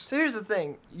place? So here's the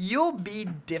thing. You'll be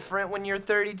different when you're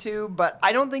 32, but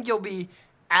I don't think you'll be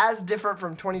as different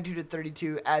from 22 to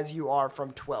 32 as you are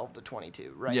from 12 to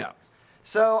 22, right? Yeah.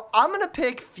 So I'm going to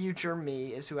pick future me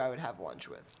is who I would have lunch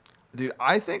with. Dude,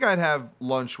 I think I'd have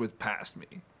lunch with past me.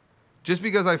 Just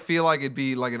because I feel like it'd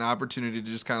be like an opportunity to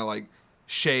just kind of like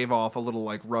shave off a little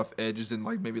like rough edges in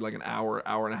like maybe like an hour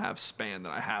and a half span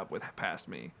that I have with past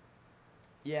me.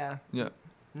 Yeah. Yeah.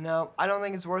 No, I don't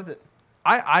think it's worth it.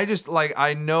 I just like,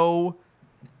 I know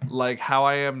like how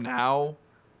I am now.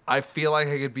 I feel like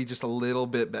I could be just a little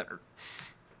bit better.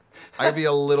 I could be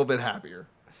a little bit happier.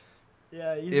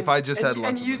 Yeah. If I just had lunch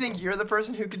And with you myself. think you're the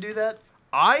person who could do that?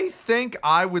 I think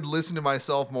I would listen to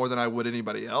myself more than I would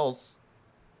anybody else.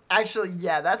 Actually,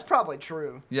 yeah, that's probably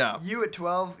true. Yeah. You at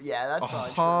 12, yeah, that's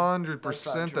probably true.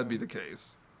 100% that'd be the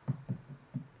case.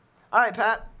 All right,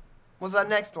 Pat. What's that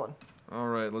next one? All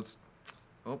right, let's.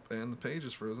 Oh, and the page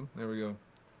is frozen. There we go.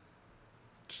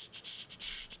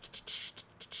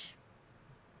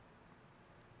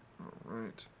 All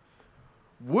right.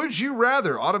 Would you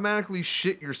rather automatically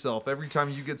shit yourself every time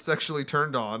you get sexually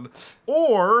turned on,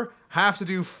 or have to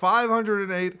do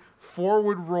 508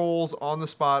 forward rolls on the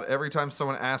spot every time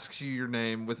someone asks you your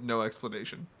name with no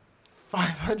explanation?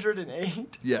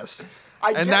 508? Yes. I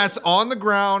And guess- that's on the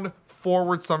ground,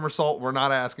 forward somersault. We're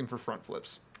not asking for front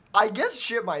flips. I guess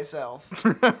shit myself.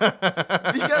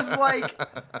 Because, like,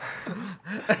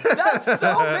 that's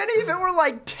so many. If it were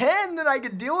like 10, then I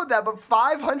could deal with that. But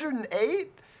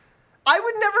 508? I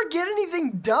would never get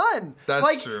anything done. That's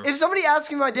like, true. If somebody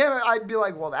asked me my day, I'd be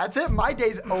like, well, that's it. My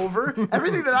day's over.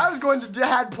 Everything that I was going to do,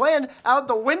 had planned out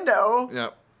the window. Yeah.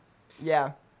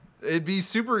 Yeah. It'd be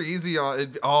super easy.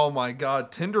 Oh my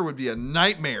God. Tinder would be a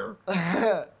nightmare.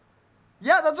 Yeah,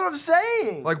 that's what I'm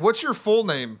saying. Like, what's your full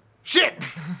name? Shit!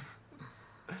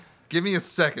 Give me a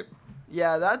second.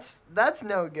 Yeah, that's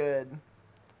no good.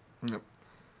 Yep.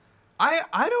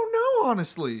 I don't know,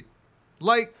 honestly.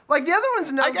 Like the other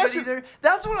one's no I guess good either.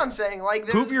 That's what I'm saying. Like,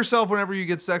 poop there's, yourself whenever you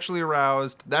get sexually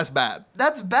aroused. That's bad.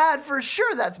 that's bad for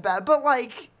sure. That's bad. But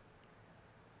like,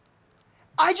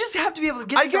 I just have to be able to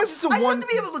get. I guess it's a I one- have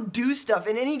to be able to do stuff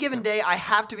in any given day. I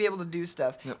have to be able to do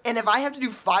stuff. Yep. And if I have to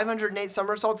do 508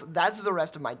 somersaults, that's the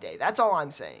rest of my day. That's all I'm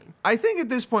saying. I think at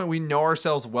this point we know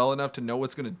ourselves well enough to know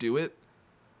what's going to do it.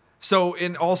 So,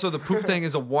 and also the poop thing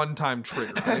is a one-time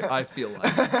trigger, I feel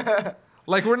like.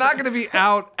 Like, we're not going to be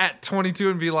out at 22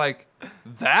 and be like,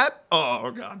 that? Oh,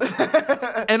 God.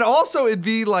 And also, it'd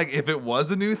be like, if it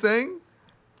was a new thing,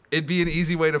 it'd be an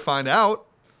easy way to find out.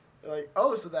 Like,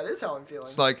 oh, so that is how I'm feeling.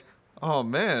 It's like, oh,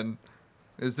 man,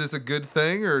 is this a good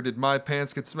thing, or did my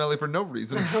pants get smelly for no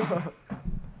reason?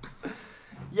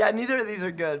 Yeah, neither of these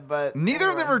are good, but Neither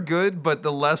of them anyway. are good, but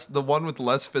the one with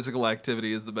less physical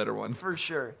activity is the better one. For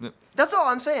sure. Yep. That's all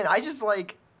I'm saying. I just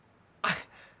like,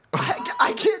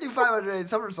 I can't do 508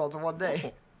 somersaults in one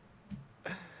day.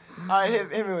 All right,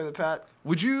 hit me with it, Pat.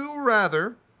 Would you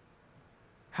rather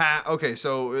okay,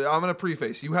 so I'm going to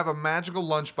preface. You have a magical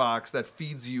lunchbox that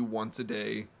feeds you once a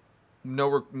day.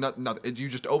 Nothing. You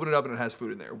just open it up and it has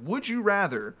food in there. Would you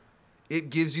rather it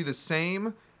gives you the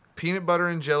same peanut butter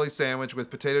and jelly sandwich with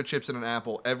potato chips and an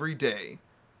apple every day,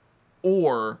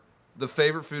 or the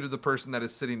favorite food of the person that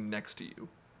is sitting next to you?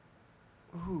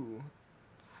 Ooh.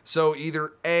 So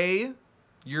either A,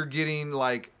 you're getting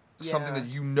like something Yeah. that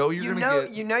you know you're going to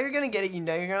get, You know you're gonna get it. You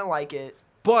know you're gonna like it.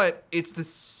 but it's the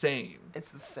same. It's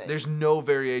the same. There's no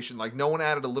variation. Like, no one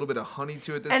added a little bit of honey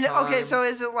to it this and time. okay, so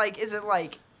is it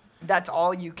like that's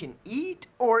all you can eat,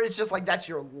 or it's just like that's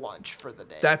your lunch for the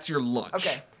day? That's your lunch.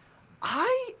 Okay.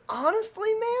 I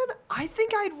honestly, man, I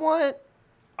think I'd want.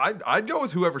 I'd go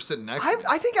with whoever's sitting next to me.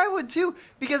 I think I would too,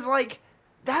 because like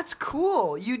that's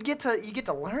cool. You get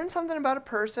to learn something about a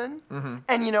person,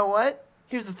 and you know what?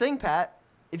 Here's the thing, Pat.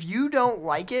 If you don't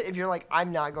like it, if you're like,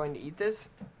 I'm not going to eat this,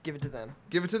 give it to them.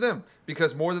 Give it to them,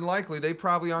 because more than likely they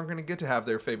probably aren't going to get to have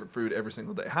their favorite food every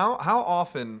single day. How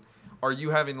often are you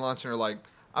having lunch and are like,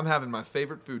 I'm having my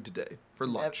favorite food today for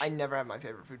lunch. I never have my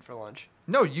favorite food for lunch.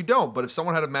 No, you don't. But if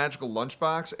someone had a magical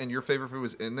lunchbox and your favorite food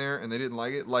was in there and they didn't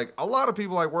like it, like a lot of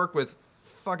people I work with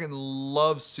fucking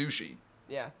love sushi.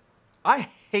 Yeah. I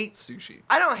hate sushi.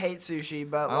 I don't hate sushi,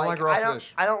 but I don't like raw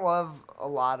fish. I don't love a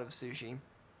lot of sushi.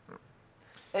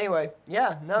 Anyway,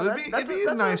 yeah, no, It'd be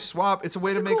a nice swap. It's a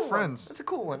way to make friends. That's a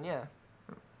cool one, yeah.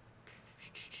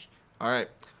 All right.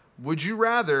 Would you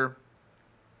rather,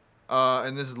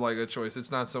 and this is like a choice.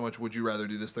 It's not so much would you rather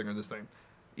do this thing or this thing.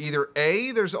 Either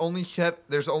A, there's only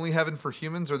heaven for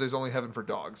humans, or there's only heaven for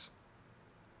dogs.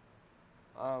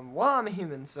 Well, I'm a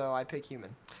human, so I pick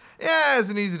human. Yeah, it's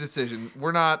an easy decision.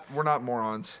 We're not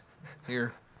morons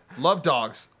here. Love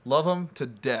dogs. Love them to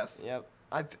death. Yep.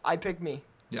 I pick me.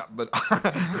 Yeah, but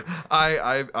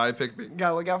I pick me.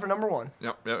 Gotta look out for number one.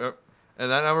 Yep.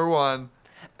 And that number one.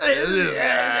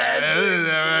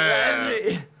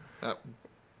 Yep.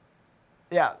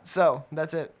 Yeah, so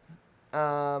that's it.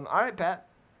 All right, Pat.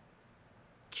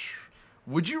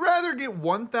 Would you rather get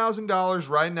 $1,000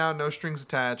 right now, no strings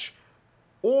attached,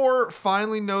 or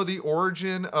finally know the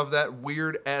origin of that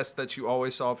weird S that you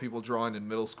always saw people drawing in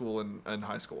middle school and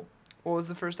high school? What was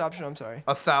the first option? I'm sorry.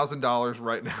 $1,000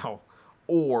 right now,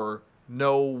 or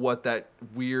know what that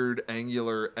weird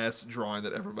angular S drawing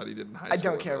that everybody did in high school. I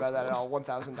don't care about that at all.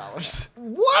 $1,000.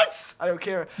 What? I don't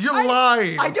care. You're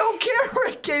lying. I don't care where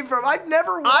it came from. I've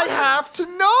never wondered. I have to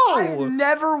know. I've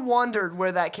never wondered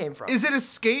where that came from. Is it a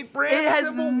skate brand It has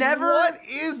symbol? never. What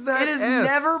is that It has S?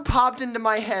 never popped into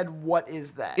my head. What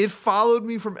is that? It followed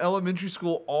me from elementary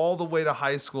school all the way to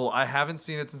high school. I haven't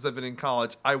seen it since I've been in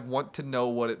college. I want to know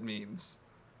what it means.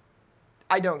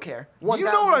 I don't care. You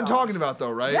know what I'm talking about,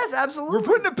 though, right? Yes, absolutely. We're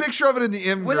putting a picture of it in the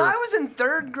Imgur. When I was in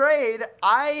third grade,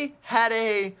 I had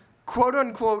a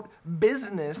quote-unquote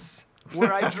business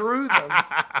where I drew them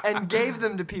and gave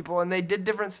them to people, and they did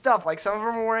different stuff. Like, some of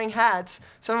them were wearing hats,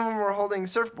 some of them were holding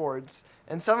surfboards,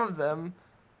 and some of them,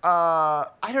 I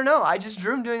don't know, I just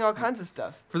drew them doing all kinds of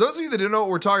stuff. For those of you that didn't know what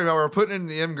we're talking about, we're putting it in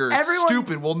the Imgur. It's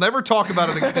stupid. We'll never talk about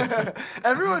it again.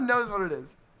 Everyone knows what it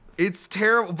is. It's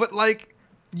terrible, but, like...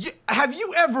 have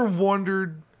you ever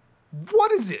wondered,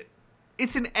 what is it?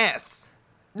 It's an S.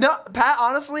 No, Pat,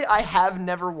 honestly, I have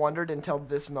never wondered until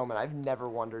this moment. I've never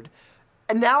wondered.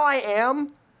 And now I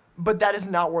am, but that is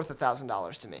not worth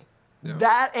 $1,000 to me. Yeah.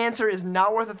 That answer is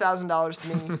not worth $1,000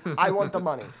 to me. I want the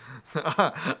money.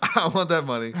 I want that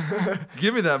money.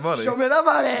 Give me that money. Show me the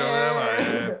money. Show me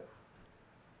that money.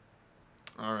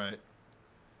 All right.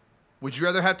 Would you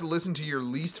rather have to listen to your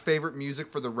least favorite music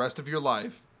for the rest of your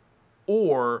life,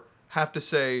 or have to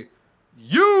say,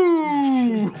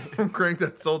 you, crank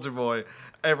that Soldier Boy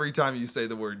every time you say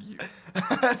the word you?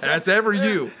 That's ever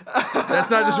you. That's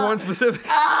not just one specific.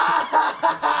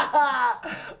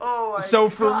 Oh my so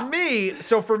God.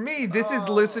 for me, this is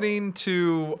listening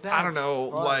to, I don't know,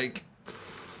 funny. like,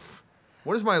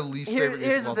 what is my least favorite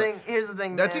music? Here's the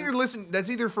thing. That's man. That's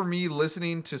either for me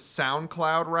listening to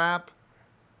SoundCloud rap,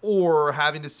 or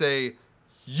having to say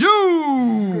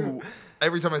you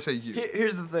every time I say you.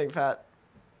 Here's the thing, Pat.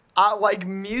 Like,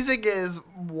 music is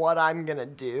what I'm gonna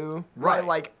do. Right.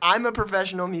 Like, I'm a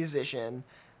professional musician.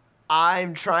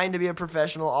 I'm trying to be a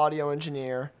professional audio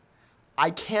engineer. I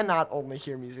cannot only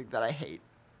hear music that I hate.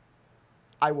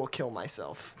 I will kill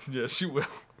myself. Yes, you will.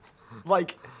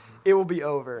 Like, it will be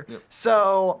over. Yep.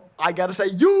 So I gotta say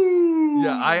you.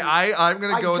 Yeah, I'm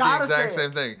gonna go with the exact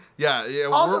same thing. Yeah.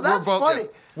 Also, we're that's both, funny. Yeah,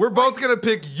 we're both gonna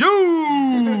pick you.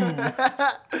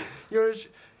 You wanna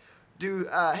do?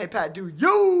 Hey Pat, do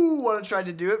you want to try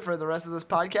to do it for the rest of this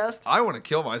podcast? I want to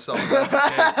kill myself. If that's the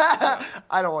case.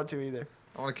 I don't want to either.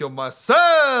 I want to kill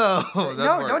myself. No,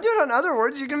 don't do it on other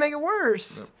words. You're gonna make it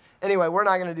worse. Nope. Anyway, we're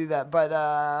not gonna do that. But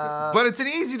But it's an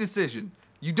easy decision.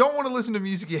 You don't want to listen to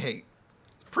music you hate.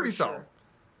 It's pretty solid. Sure.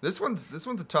 This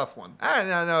one's a tough one.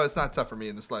 No, it's not tough for me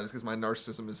in the slightest because my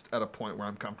narcissism is at a point where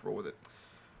I'm comfortable with it.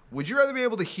 Would you rather be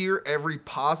able to hear every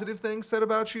positive thing said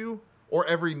about you or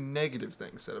every negative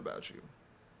thing said about you?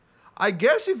 I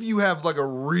guess if you have like a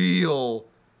real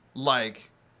like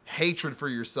hatred for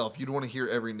yourself, you'd want to hear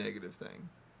every negative thing.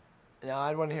 No,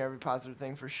 I'd want to hear every positive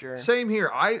thing for sure. Same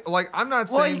here. I'm not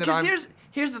saying that I'm...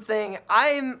 here's the thing.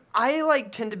 I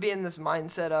like tend to be in this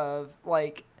mindset of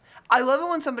like, I love it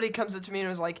when somebody comes up to me and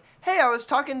was like, hey, I was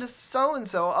talking to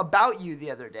so-and-so about you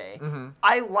the other day. Mm-hmm.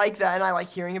 I like that, and I like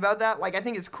hearing about that. Like, I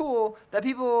think it's cool that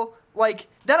people, like,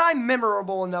 that I'm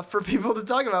memorable enough for people to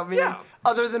talk about me,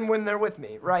 other than when they're with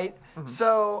me, right? Mm-hmm.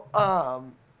 So,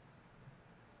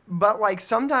 but, like,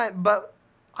 sometimes, but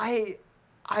I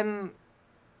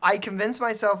convince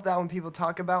myself that when people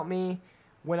talk about me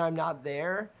when I'm not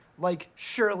there, Like,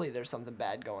 surely there's something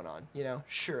bad going on, you know?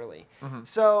 Surely. Mm-hmm.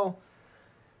 So,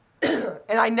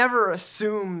 and I never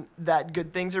assume that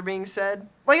good things are being said.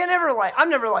 Like, I'm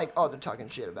never like, oh, they're talking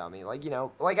shit about me. Like, you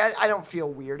know, like, I don't feel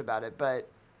weird about it, but,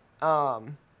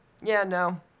 yeah,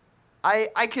 no.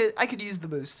 I could use the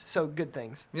boost, so good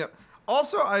things. Yep.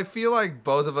 Also, I feel like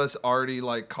both of us already,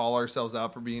 like, call ourselves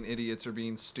out for being idiots or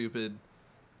being stupid.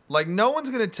 Like, no one's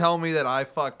going to tell me that I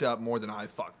fucked up more than I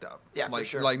fucked up. Yeah, like, for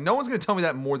sure. Like, no one's going to tell me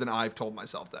that more than I've told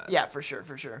myself that. Yeah, for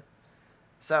sure.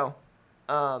 So,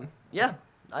 yeah,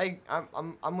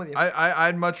 I'm with you.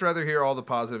 I'd much rather hear all the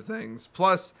positive things.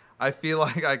 Plus, I feel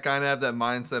like I kind of have that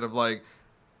mindset of, like,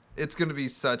 it's going to be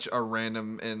such a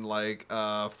random and, like,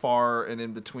 far and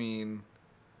in between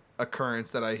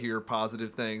occurrence that I hear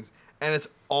positive things. And it's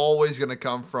always going to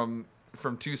come from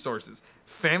two sources.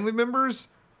 Family members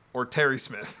or Terry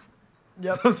Smith.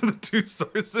 Yep. Those are the two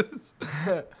sources.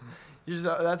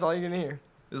 That's all you're going to hear.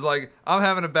 It's like, I'm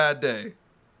having a bad day.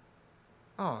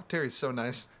 Oh, Terry's so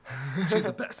nice. She's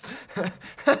the best.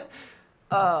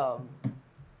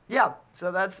 Yeah,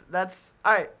 so that's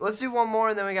all right. Let's do one more,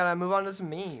 and then we gotta move on to some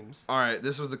memes. All right,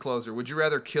 this was the closer. Would you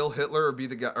rather kill Hitler or be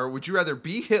the guy, or would you rather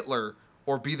be Hitler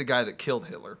or be the guy that killed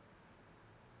Hitler?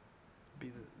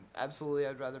 Absolutely,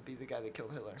 I'd rather be the guy that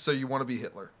killed Hitler. So you want to be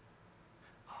Hitler?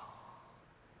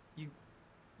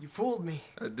 You fooled me.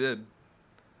 I did.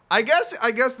 I guess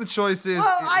the choice is.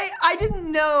 Well, I didn't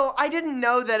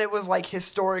know that it was like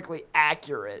historically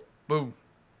accurate. Boom,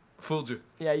 fooled you.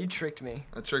 Yeah, you tricked me.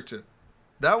 I tricked you.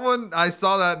 That one, I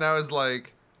saw that and I was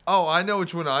like, oh, I know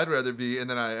which one I'd rather be. And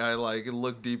then I like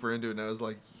looked deeper into it and I was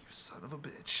like, you son of a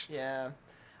bitch. Yeah,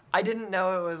 I didn't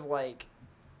know it was like,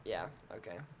 yeah,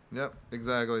 okay. Yep,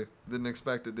 exactly. Didn't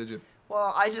expect it, did you?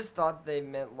 Well, I just thought they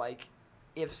meant like,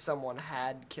 if someone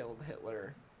had killed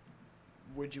Hitler,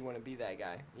 would you want to be that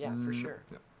guy? Yeah, for sure.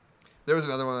 Yep. There was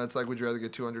another one that's like, would you rather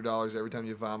get $200 every time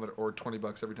you vomit or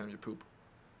 $20 every time you poop?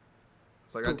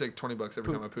 It's like, I'd take $20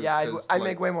 every time I poop. Yeah, I'd like,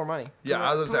 make way more money. Yeah,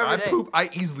 I was gonna say, I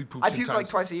easily poop 10 times. I puke like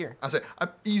twice a year. I say, I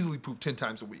easily poop 10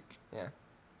 times a week. Yeah.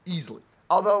 Easily.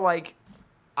 Although, like,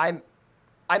 I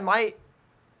might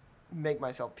make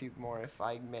myself puke more if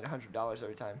I made $100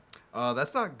 every time.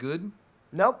 That's not good.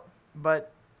 Nope,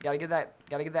 but gotta get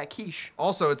that quiche.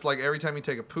 Also, it's like every time you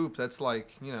take a poop, that's like,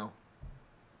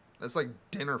 that's like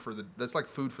that's like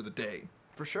food for the day.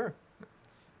 For sure.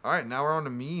 All right, now we're on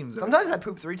to memes. Sometimes I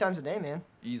poop 3 times a day, man.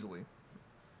 Easily.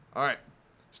 All right.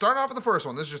 Starting off with the first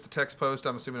one. This is just a text post,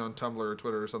 I'm assuming on Tumblr or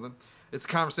Twitter or something. It's a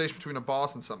conversation between a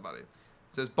boss and somebody. It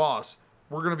says, boss,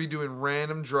 we're going to be doing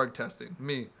random drug testing.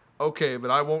 Me, okay,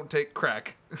 but I won't take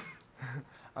crack.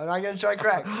 I'm not going to try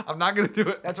crack. I'm not going to do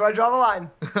it. That's where I draw the line.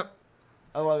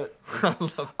 I love it.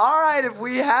 All right, if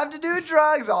we have to do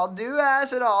drugs, I'll do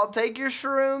acid. I'll take your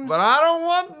shrooms. But I don't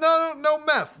want no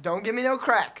meth. Don't give me no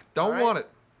crack. Don't want it.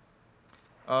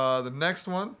 The next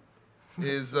one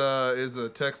is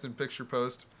a text and picture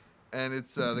post, and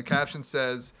it's the caption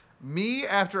says, "Me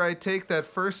after I take that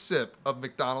first sip of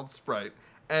McDonald's Sprite,"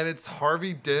 and it's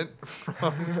Harvey Dent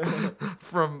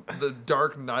from The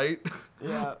Dark Knight.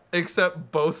 Yeah.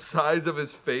 Except both sides of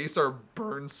his face are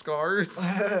burn scars,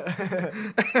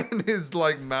 and his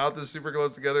like mouth is super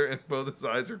close together, and both his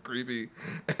eyes are creepy,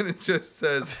 and it just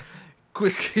says,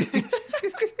 "Whiskey."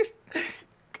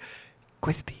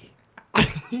 Crispy.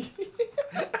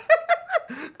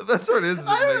 The best part is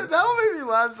that one made me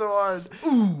laugh so hard.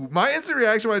 Ooh, my instant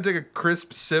reaction when I take a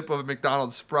crisp sip of a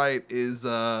McDonald's Sprite is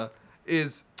ooh.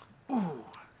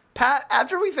 Pat,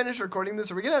 after we finish recording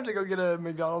this, are we gonna have to go get a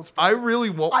McDonald's Sprite? I really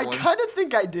want one. I kind of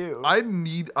think I do. I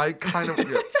kind of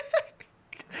yeah.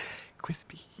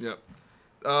 Crispy. Yep.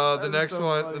 The next so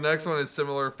one, funny, the next one is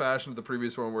similar fashion to the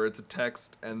previous one, where it's a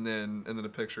text and then a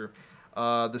picture.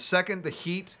 The second, the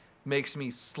heat makes me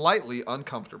slightly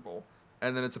uncomfortable,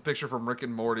 and then it's a picture from Rick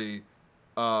and Morty,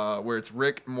 where it's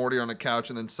Rick, Morty on a couch,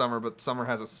 and then Summer, but Summer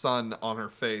has a sun on her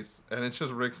face, and it's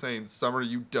just Rick saying, "Summer,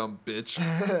 you dumb bitch."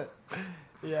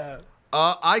 Yeah.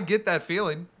 I get that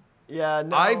feeling. Yeah.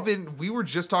 No. We were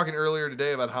just talking earlier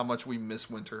today about how much we miss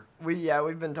winter.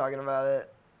 We've been talking about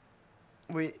it.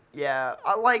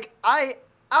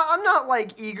 I'm not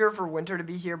like eager for winter to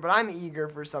be here, but I'm eager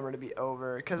for summer to be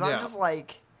over, because I'm just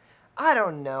like, I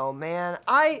don't know, man.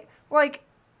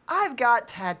 I've got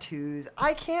tattoos.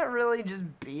 I can't really just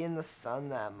be in the sun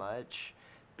that much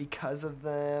because of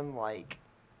them. Like,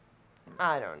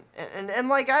 I don't, and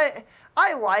like I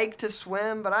like to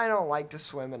swim, but I don't like to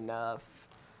swim enough.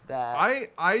 That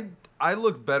I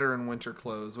look better in winter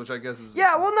clothes, which I guess is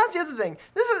well, and that's the other thing.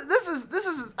 This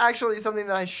is actually something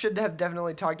that I should have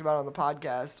definitely talked about on the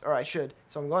podcast, or I should,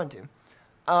 so I'm going to.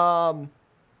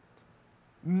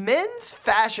 men's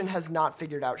fashion has not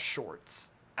figured out shorts.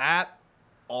 At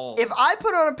all. If I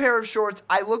put on a pair of shorts,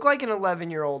 I look like an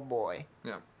 11-year-old boy.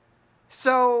 Yeah.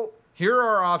 So Here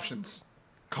are our options: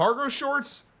 cargo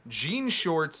shorts, jean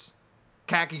shorts,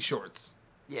 khaki shorts.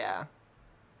 yeah.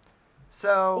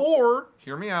 So Or,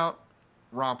 hear me out,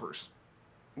 rompers.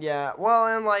 yeah. Well,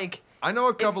 and like I know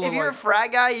a couple if of you're like, a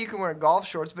frat guy, you can wear golf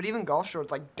shorts, but even golf shorts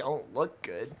like don't look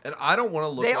good. and I don't want to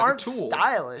look They like aren't a tool.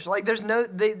 stylish. Like there's no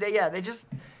they just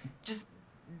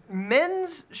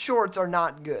men's shorts are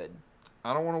not good.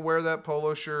 I don't want to wear that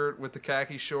polo shirt with the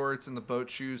khaki shorts and the boat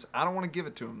shoes. I don't want to give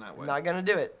it to him that way. Not gonna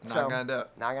do it. Not so, gonna do it.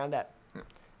 Not gonna do it.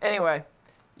 Anyway,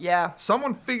 yeah.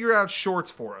 Someone figure out shorts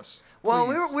for us. Well,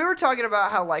 please. we were talking about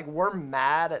how like we're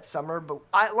mad at summer, but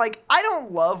I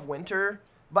don't love winter,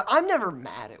 but I'm never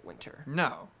mad at winter.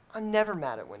 No. I'm never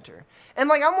mad at winter. And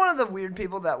like I'm one of the weird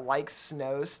people that likes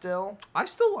snow still. I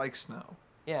still like snow.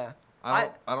 Yeah.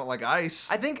 I don't like ice.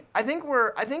 I think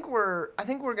we're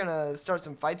gonna start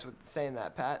some fights with saying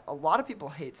that, Pat. A lot of people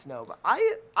hate snow, but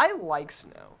I like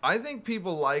snow. I think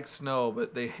people like snow,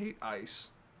 but they hate ice.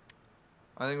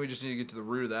 I think we just need to get to the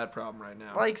root of that problem right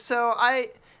now. Like so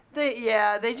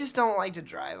they just don't like to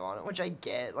drive on it, which I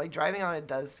get. Like driving on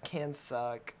it can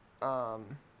suck.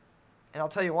 And I'll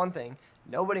tell you one thing: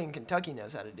 nobody in Kentucky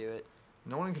knows how to do it.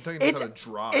 No one in Kentucky knows how to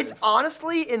drive. It's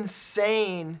honestly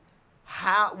insane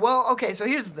how well. Okay, so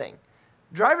here's the thing: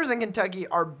 drivers in Kentucky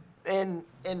in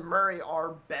Murray are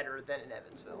better than in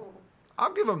Evansville.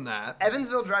 I'll give them that.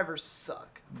 Evansville drivers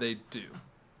suck. They do.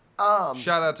 Um,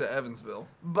 Shout out to Evansville.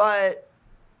 but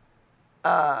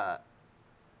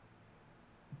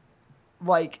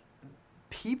like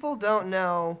people don't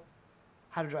know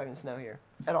how to drive in snow here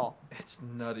at all. It's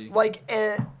nutty. Like,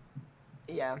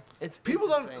 yeah, it's People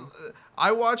it's don't. insane.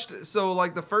 I watched. So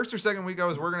like the first or second week I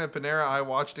was working at Panera, I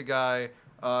watched a guy.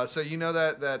 So you know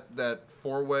that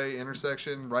 4-way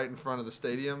intersection right in front of the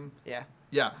stadium. Yeah.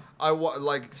 Yeah,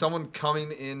 like someone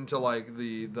coming into like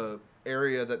the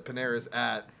area that Panera is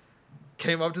at,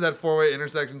 came up to that 4-way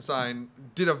intersection sign,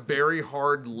 did a very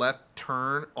hard left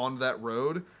turn onto that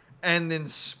road, and then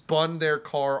spun their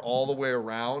car all the way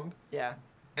around Yeah.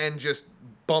 and just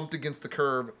bumped against the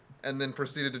curb, and then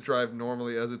proceeded to drive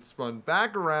normally as it spun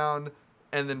back around,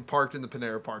 and then parked in the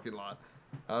Panera parking lot.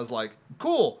 I was like,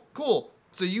 cool.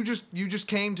 So you just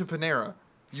came to Panera.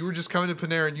 You were just coming to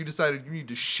Panera and you decided you need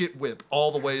to shit whip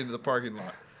all the way into the parking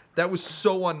lot. That was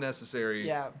so unnecessary.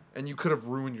 Yeah. And you could have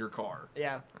ruined your car.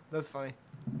 Yeah. That's funny.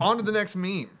 On to the next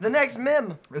meme. The next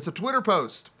meme. It's a Twitter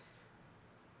post.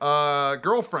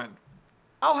 Girlfriend,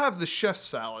 I'll have the chef's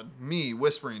salad. Me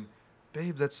whispering,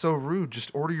 babe, that's so rude.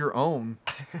 Just order your own.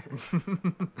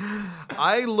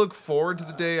 I look forward to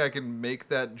the day I can make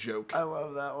that joke. I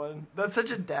love that one. That's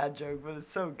such a dad joke, but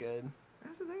it's so good.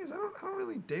 That's the thing is, I don't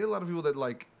really date a lot of people that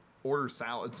like order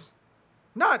salads.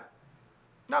 Not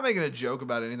making a joke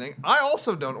about anything. I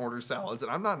also don't order salads,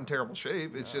 and I'm not in terrible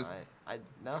shape. It's just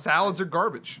No. salads are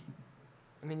garbage.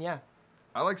 I mean, yeah.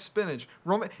 I like spinach.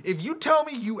 If you tell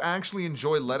me you actually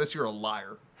enjoy lettuce, you're a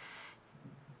liar.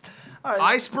 All right.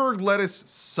 Iceberg lettuce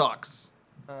sucks.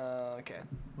 Okay.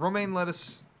 Romaine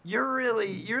lettuce. You're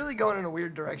really going in a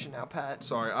weird direction now, Pat.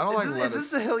 Sorry, I don't like lettuce. Is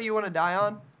this the hill you want to die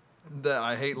on?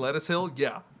 I hate lettuce hill?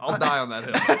 Yeah, I'll die on that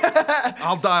hill.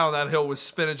 I'll die on that hill with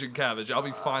spinach and cabbage. I'll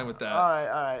be fine with that. All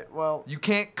right. Well, You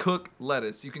can't cook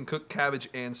lettuce. You can cook cabbage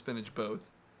and spinach both.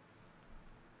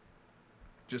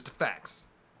 Just facts.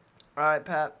 all right,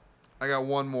 Pat. I got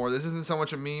one more. This isn't so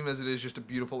much a meme as it is just a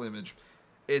beautiful image.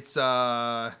 It's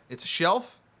a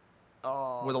shelf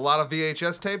Oh. with a lot of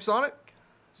VHS tapes on it,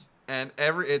 and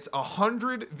it's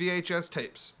 100 VHS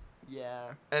tapes. Yeah.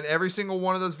 And every single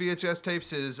one of those VHS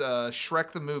tapes is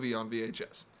Shrek the movie on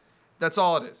VHS. That's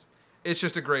all it is. It's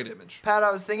just a great image. Pat,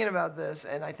 I was thinking about this,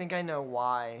 and I think I know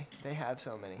why they have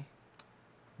so many.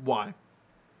 Why?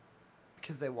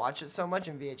 Because they watch it so much,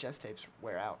 and VHS tapes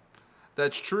wear out.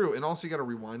 That's true. And also, you got to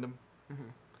rewind them. Mm-hmm.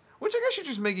 Which I guess you're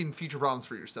just making future problems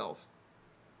for yourself.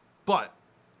 But,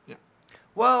 yeah.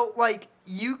 Well, like,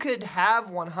 you could have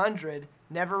 100,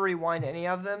 never rewind any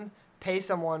of them, pay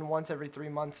someone once every 3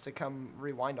 months to come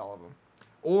rewind all of them.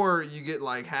 Or you get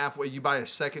like halfway, you buy a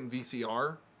second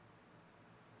VCR,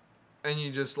 and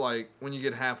you just like, when you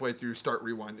get halfway through, start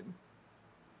rewinding.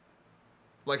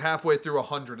 Like halfway through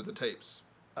 100 of the tapes.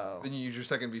 Oh. Then you use your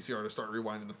second VCR to start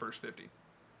rewinding the first 50.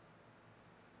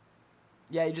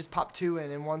 Yeah, you just pop 2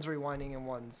 in, and one's rewinding and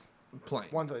one's Playing.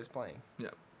 always playing. Yeah.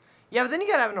 Yeah, but then you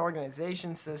gotta have an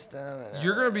organization system. And,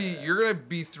 You're gonna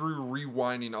be through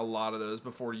rewinding a lot of those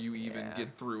before you even Yeah.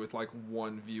 get through with like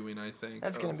one viewing. I think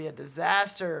That's gonna be a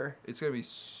disaster. It's gonna be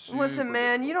super Listen,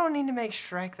 man, you difficult. don't need to make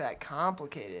Shrek that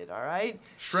complicated, all right?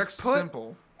 Shrek's Just put-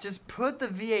 simple. Just put the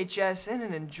VHS in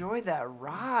and enjoy that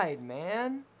ride,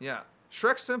 man. Yeah,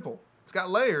 Shrek's simple. It's got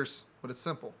layers, but it's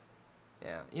simple.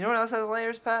 Yeah. You know what else has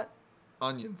layers, Pat?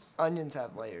 Onions. Onions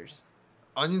have layers.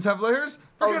 Onions have layers?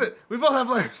 Forget Oh. it. We both have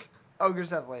layers.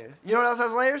 Ogres have layers. You know what else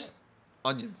has layers?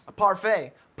 Onions. A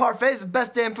parfait. Parfait is the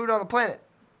best damn food on the planet.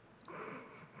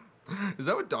 Is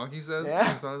that what Donkey says?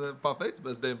 Yeah. Parfait's the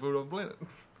best damn food on the planet.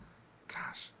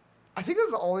 Gosh. I think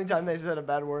that's the only time they said a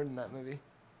bad word in that movie.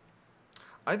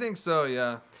 I think so,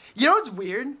 yeah. You know what's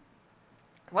weird?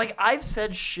 Like, I've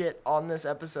said shit on this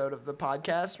episode of the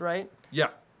podcast, right? Yeah.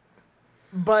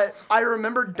 But I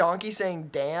remember Donkey saying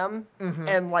damn Mm-hmm.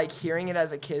 and, like, hearing it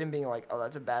as a kid and being like, oh,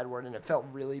 that's a bad word. And it felt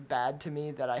really bad to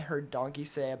me that I heard Donkey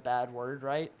say a bad word,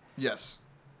 right? Yes.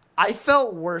 I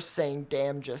felt worse saying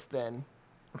damn just then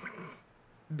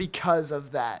because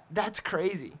of that. That's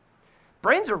crazy.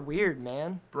 Brains are weird,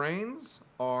 man. Brains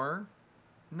are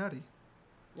nutty.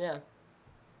 Yeah.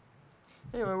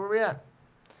 Anyway, where we at?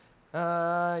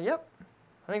 Yep.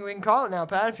 I think we can call it now,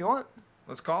 Pat, if you want.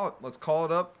 Let's call it. Let's call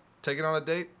it up. Take it on a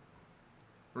date.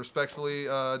 Respectfully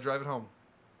drive it home.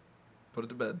 Put it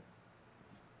to bed.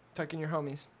 Tuck in your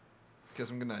homies. Kiss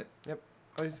them goodnight. Yep.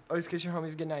 Always kiss your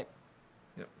homies goodnight.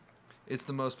 Yep. It's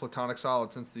the most platonic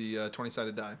solid since the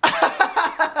 20-sided die.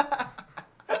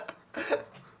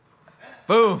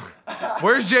 Boom.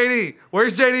 Where's JD?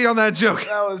 Where's JD on that joke?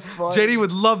 That was funny. JD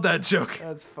would love that joke.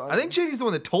 That's funny. I think JD's the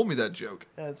one that told me that joke.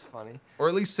 That's funny. Or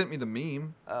at least sent me the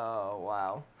meme. Oh,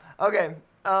 wow. Okay.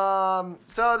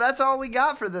 So that's all we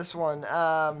got for this one.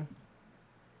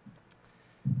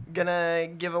 Gonna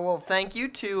give a little thank you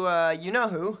to, you know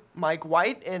who, Mike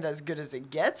White, and As Good As It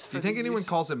Gets. Do you think anyone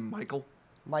calls him Michael?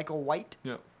 Michael White?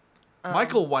 Yeah.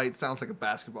 Michael White sounds like a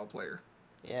basketball player.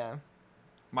 Yeah.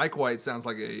 Mike White sounds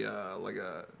like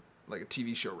a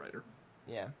TV show writer.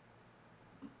 Yeah.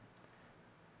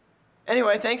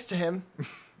 Anyway, thanks to him.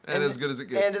 And As Good As It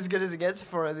Gets. And As Good As It Gets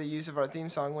for the use of our theme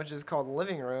song, which is called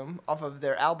Living Room, off of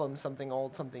their album Something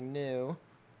Old, Something New.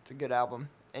 It's a good album,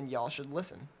 and y'all should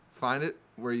listen. Find it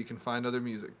where you can find other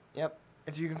music. Yep.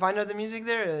 If you can find other music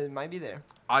there, it might be there.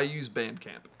 I use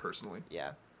Bandcamp personally.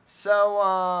 Yeah.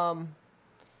 So,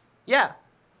 yeah.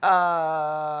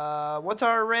 What's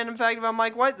our random fact about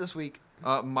Mike White this week?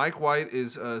 Mike White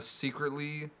is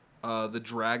secretly the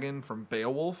dragon from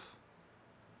Beowulf.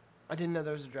 I didn't know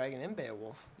there was a dragon in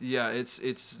Beowulf. Yeah, it's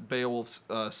Beowulf's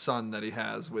son that he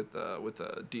has with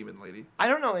a demon lady. I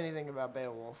don't know anything about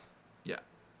Beowulf. Yeah.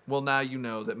 Well, now you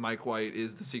know that Mike White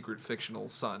is the secret fictional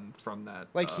son from that.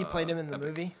 Like, he played him in the epic.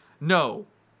 movie? No,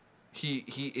 he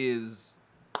is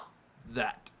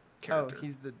that character. Oh,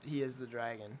 he is the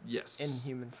dragon. Yes. In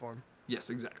human form. Yes,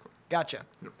 exactly. Gotcha.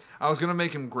 I was gonna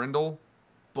make him Grendel,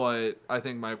 but I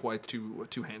think Mike White's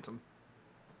too handsome.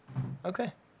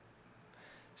 Okay.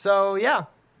 So, yeah.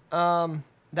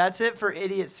 That's it for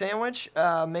Idiot Sandwich.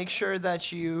 Make sure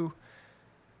that you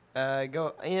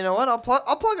go. You know what? I'll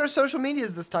plug our social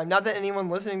medias this time. Not that anyone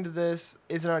listening to this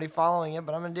isn't already following it,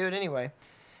 but I'm going to do it anyway.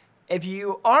 If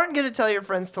you aren't going to tell your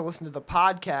friends to listen to the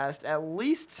podcast, at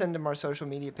least send them our social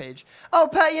media page. Oh,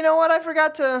 Pat, you know what I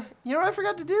forgot to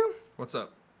do? What's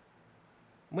up?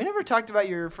 We never talked about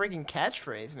your freaking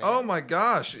catchphrase, man. Oh my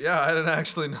gosh! Yeah, I didn't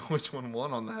actually know which one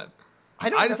won on that. I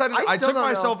I still took don't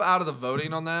myself know. out of the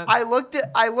voting on that. I looked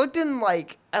in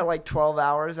at 12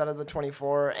 hours out of the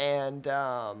 24, and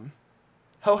Ho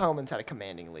Hellman's had a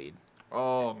commanding lead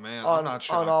Oh man, on I'm not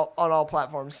shocked. on all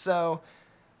platforms. So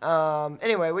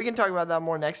anyway, we can talk about that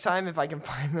more next time if I can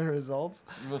find the results.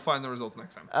 We'll find the results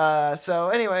next time. So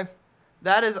anyway,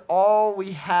 that is all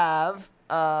we have.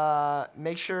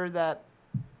 Make sure that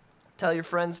tell your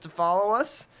friends to follow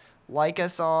us, like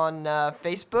us on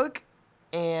Facebook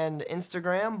and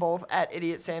Instagram, both at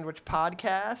Idiot Sandwich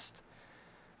Podcast.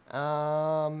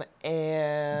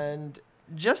 And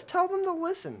just tell them to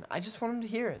listen. I just want them to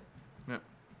hear it. Yeah.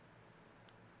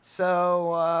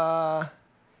 So,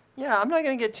 yeah, I'm not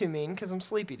going to get too mean because I'm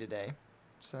sleepy today.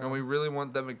 So, And we really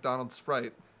want that McDonald's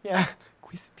Sprite. yeah.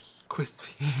 Crispy.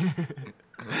 Crispy.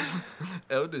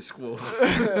 Elder Squirrels.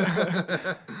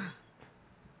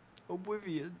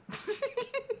 Oblivion.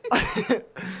 I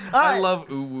Alright. love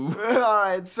uwu. All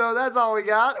right, so that's all we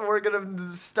got. We're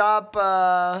gonna stop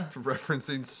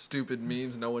Referencing stupid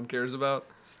memes no one cares about.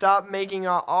 making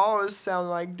our R's sound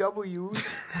like W's.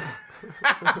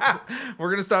 We're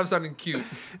gonna stop sounding cute.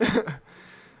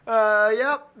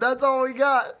 Yep, that's all we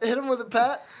got. Hit him with a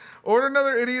pat. Order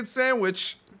another idiot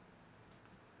sandwich.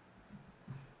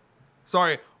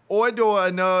 Sorry. Order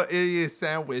another idiot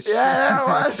sandwich. Yeah, that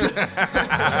was.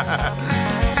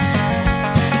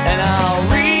 And I'll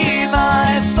read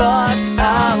my thoughts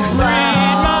out loud.